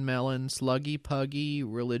 Yellin' Melon, Sluggy Puggy,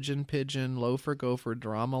 Religion Pigeon, Loafer Gopher,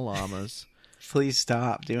 Drama Llamas. Please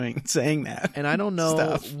stop saying that. And I don't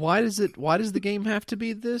know why does the game have to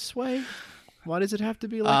be this way? Why does it have to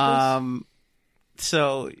be like this?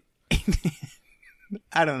 So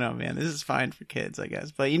I don't know, man. This is fine for kids, I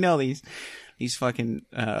guess. But you know, these fucking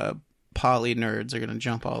poly nerds are gonna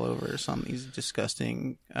jump all over some. These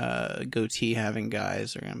disgusting goatee having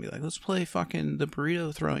guys are gonna be like, let's play fucking the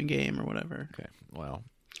burrito throwing game or whatever. Okay. Well,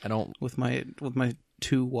 I don't with my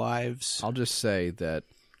 2 wives. I'll just say that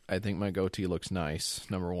I think my goatee looks nice,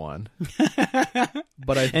 number one.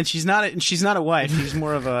 But and she's not a wife. She's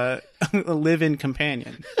more of a live-in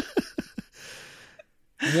companion.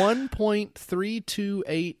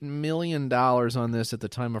 $1.328 million on this at the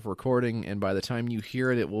time of recording, and by the time you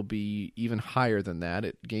hear it, it will be even higher than that.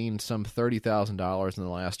 It gained some $30,000 in the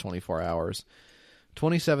last 24 hours.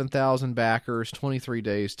 27,000 backers, 23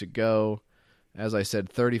 days to go. As I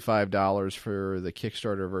said, $35 for the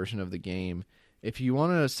Kickstarter version of the game. If you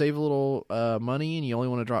want to save a little money and you only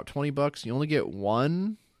want to drop $20, you only get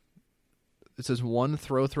one. It says one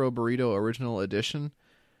Throw Burrito Original Edition.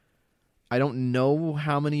 I don't know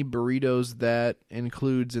how many burritos that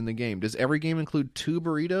includes in the game. Does every game include 2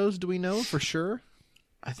 burritos? Do we know for sure?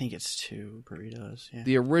 I think it's 2 burritos. Yeah.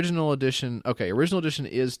 The original edition. Okay, original edition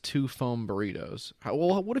is 2 foam burritos.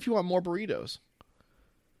 Well, what if you want more burritos?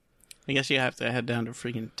 I guess you have to head down to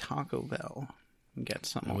freaking Taco Bell and get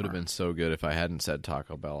some more. It would have been so good if I hadn't said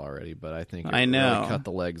Taco Bell already, but I think I know. Really cut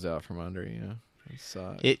the legs out from under you.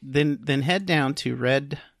 Then head down to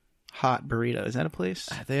Red Hot Burrito. Is that a place?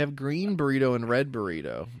 They have green burrito and red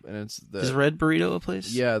burrito, and is Red Burrito a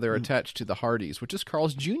place? Yeah, they're attached to the Hardee's, which is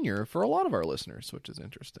Carl's Jr. for a lot of our listeners, which is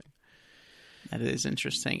interesting. That is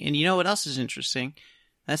interesting. And you know what else is interesting?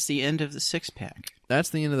 That's the end of the 6-pack. That's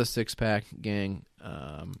the end of the 6-pack, gang.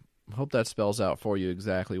 Hope that spells out for you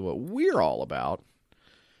exactly what we're all about.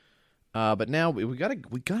 But now we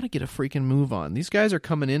gotta get a freaking move on. These guys are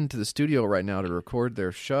coming into the studio right now to record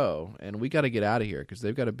their show, and we got to get out of here because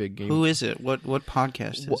they've got a big game. Who is it? What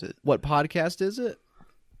podcast is it? What podcast is it?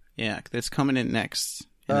 Yeah, that's coming in next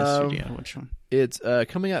in the studio. Which one? It's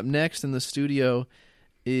coming up next in the studio.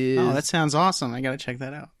 Oh, that sounds awesome! I gotta check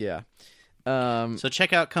that out. Yeah. So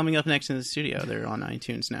check out Coming Up Next in the Studio. They're on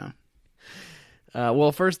iTunes now.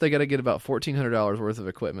 Well, first they got to get about $1,400 worth of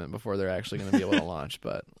equipment before they're actually going to be able to launch.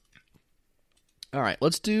 But all right,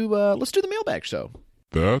 let's do the mailbag show.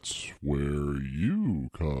 That's where you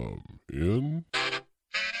come in.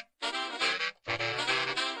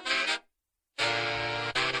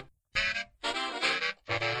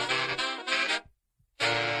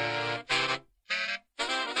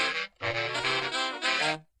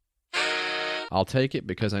 I'll take it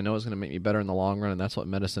because I know it's going to make me better in the long run, and that's what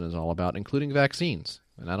medicine is all about, including vaccines.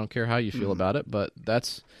 And I don't care how you feel about it, but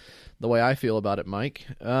that's the way I feel about it, Mike.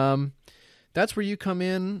 That's where you come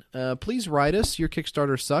in. Please write us. Your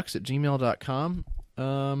Kickstarter sucks at gmail.com.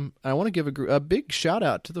 I want to give a big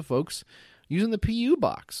shout-out to the folks using the PU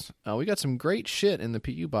box. We got some great shit in the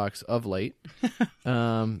PU box of late.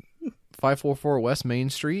 544 West Main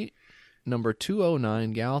Street. Number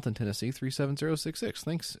 209, Gallatin, Tennessee 37066.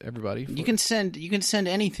 Thanks, everybody. You can send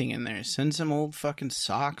anything in there. Send some old fucking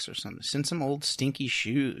socks or something. Send some old stinky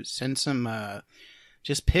shoes. Send some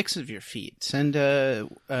just pics of your feet. Send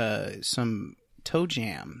some toe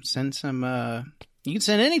jam. Send some. You can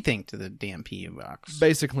send anything to the damn PU box.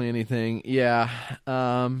 Basically anything, yeah.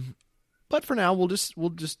 But for now, we'll just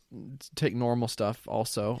take normal stuff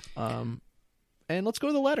also. And let's go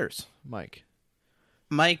to the letters, Mike.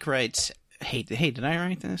 Mike writes, hey, did I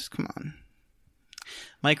write this? Come on.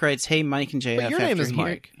 Mike writes, hey, Mike and JF. But your name is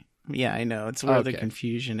Mike. Yeah, I know. It's where the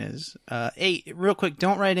confusion is. Hey, real quick,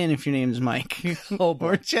 don't write in if your name is Mike.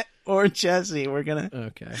 or Jesse.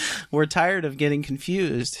 We're tired of getting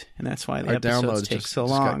confused, and that's why the episodes take so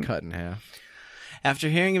long. Just got cut in half. After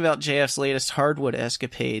hearing about JF's latest hardwood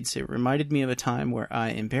escapades, it reminded me of a time where I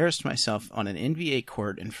embarrassed myself on an NBA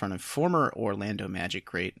court in front of former Orlando Magic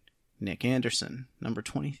great Nick Anderson, number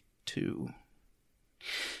 22.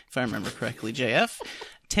 If I remember correctly, JF,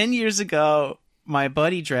 10 years ago, My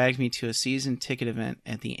buddy dragged me to a season ticket event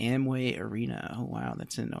at the Amway Arena. Oh, wow,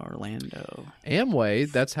 that's in Orlando.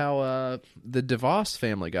 Amway, that's how the DeVos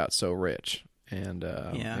family got so rich and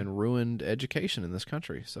ruined education in this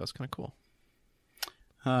country. So it's kind of cool.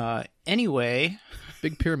 Anyway,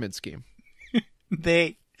 big pyramid scheme.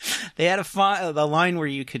 They had the line where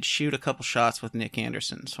you could shoot a couple shots with Nick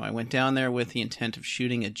Anderson. So I went down there with the intent of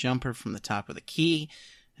shooting a jumper from the top of the key,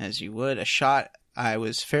 as you would. A shot I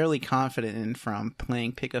was fairly confident in from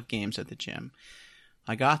playing pickup games at the gym.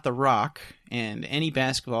 I got the rock, and any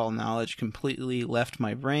basketball knowledge completely left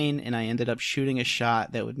my brain, and I ended up shooting a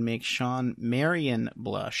shot that would make Sean Marion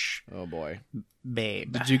blush. Oh, boy.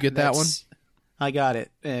 Babe. Did you get that one? I got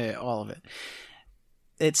it. All of it.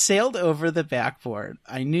 It sailed over the backboard.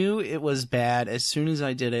 I knew it was bad as soon as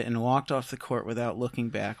I did it and walked off the court without looking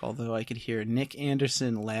back, although I could hear Nick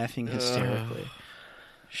Anderson laughing hysterically.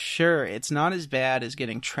 Sure, it's not as bad as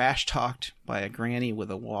getting trash-talked by a granny with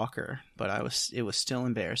a walker, but it was still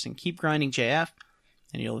embarrassing. Keep grinding, JF,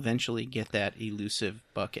 and you'll eventually get that elusive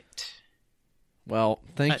bucket. Well,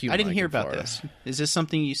 thank you, I didn't Mike hear in about Florida. this. Is this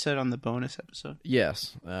something you said on the bonus episode?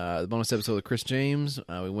 Yes. The bonus episode with Chris James,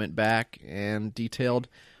 we went back and detailed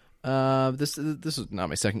this is not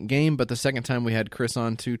my second game, but the second time we had Chris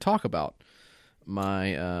on to talk about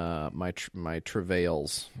my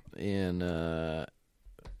travails in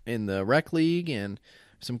the rec league, and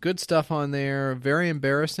some good stuff on there. Very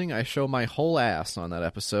embarrassing. I show my whole ass on that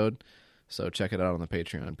episode, so check it out on the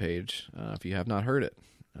Patreon page if you have not heard it.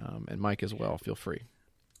 And Mike as well, feel free.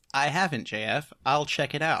 I haven't, JF. I'll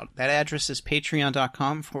check it out. That address is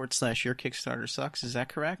patreon.com/your Kickstarter sucks. Is that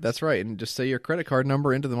correct? That's right. And just say your credit card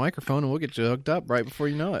number into the microphone and we'll get you hooked up right before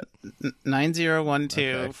you know it.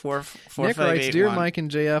 9012-44581. Nick writes, Dear Mike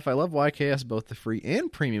and JF, I love YKS, both the free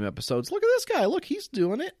and premium episodes. Look at this guy. Look, he's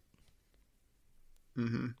doing it.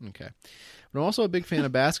 Mm-hmm. Okay. But I'm also a big fan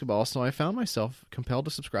of basketball, so I found myself compelled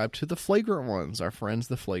to subscribe to the Flagrant Ones, our friends,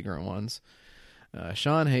 the Flagrant Ones.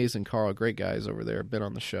 Sean Hayes and Carl, great guys over there, been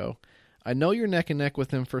on the show. I know you're neck and neck with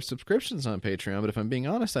them for subscriptions on Patreon, but if I'm being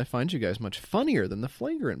honest, I find you guys much funnier than the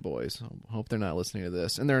Flagrant Boys. I hope they're not listening to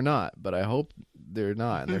this. And they're not, but I hope they're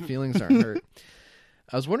not, and their feelings aren't hurt.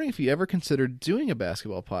 I was wondering if you ever considered doing a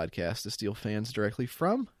basketball podcast to steal fans directly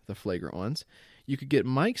from the Flagrant Ones. You could get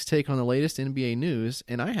Mike's take on the latest NBA news,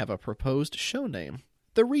 and I have a proposed show name.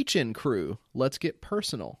 The Reach-In Crew. Let's get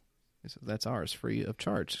personal. That's ours, free of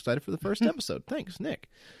charge. Excited for the first episode. Thanks, Nick.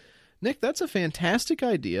 Nick, that's a fantastic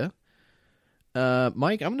idea.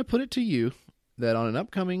 Mike, I'm going to put it to you that on an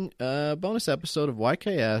upcoming bonus episode of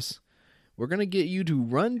YKS, we're going to get you to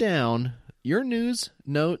run down your news,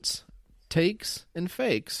 notes, takes, and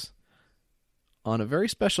fakes on a very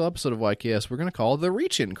special episode of YKS we're going to call The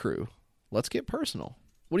Reach-In Crew. Let's get personal.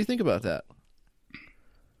 What do you think about that?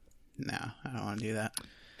 No, I don't want to do that.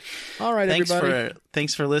 All right, everybody.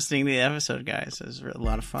 Thanks for listening to the episode, guys. It was a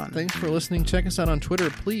lot of fun. Thanks for listening. Check us out on Twitter,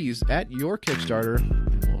 please, at Your Kickstarter.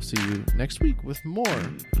 We'll see you next week with more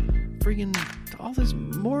freaking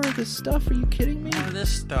more of this stuff. Are you kidding me? More of this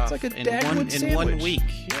stuff. It's like a Dagwood sandwich. In 1 week.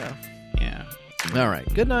 Yeah. All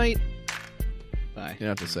right. Good night. Bye. You don't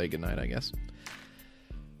have to say good night, I guess.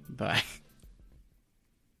 Bye.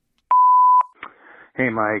 Hey,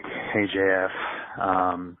 Mike. Hey, JF.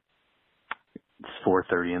 It's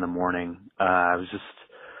 4:30 in the morning. I was just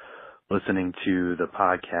listening to the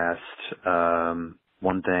podcast.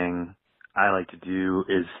 One thing I like to do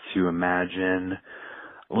is to imagine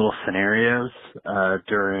little scenarios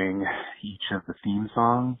during each of the theme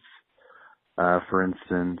songs. For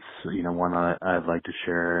instance, one I'd like to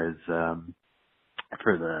share is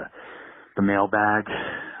for the mailbag.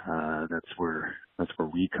 That's where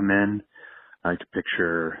we come in. I like to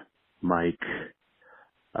picture Mike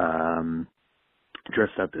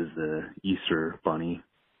dressed up as the Easter bunny,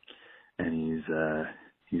 and he's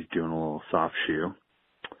doing a little soft shoe.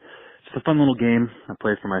 It's a fun little game I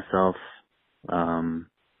play for myself.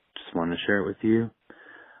 Just wanted to share it with you.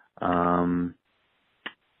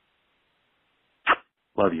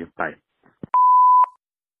 Love you. Bye.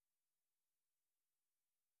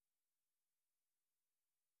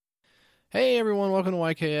 Hey everyone, welcome to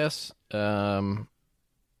YKS.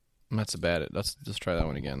 That's about it. Let's just try that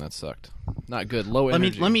one again. That sucked. Not good. Low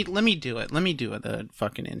energy. Let me do it. Let me do the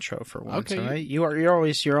fucking intro for once. Okay. All right. You're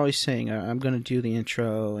always saying I'm going to do the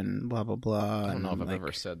intro and blah blah blah. I don't know if I've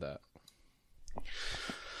ever said that.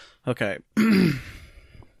 Okay.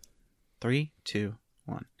 3, 2,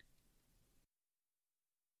 1.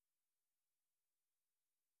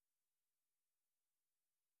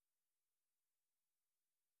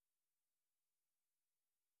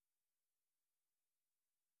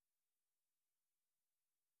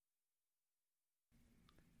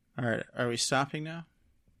 All right, are we stopping now?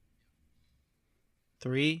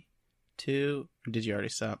 3, 2. Did you already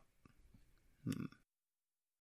stop?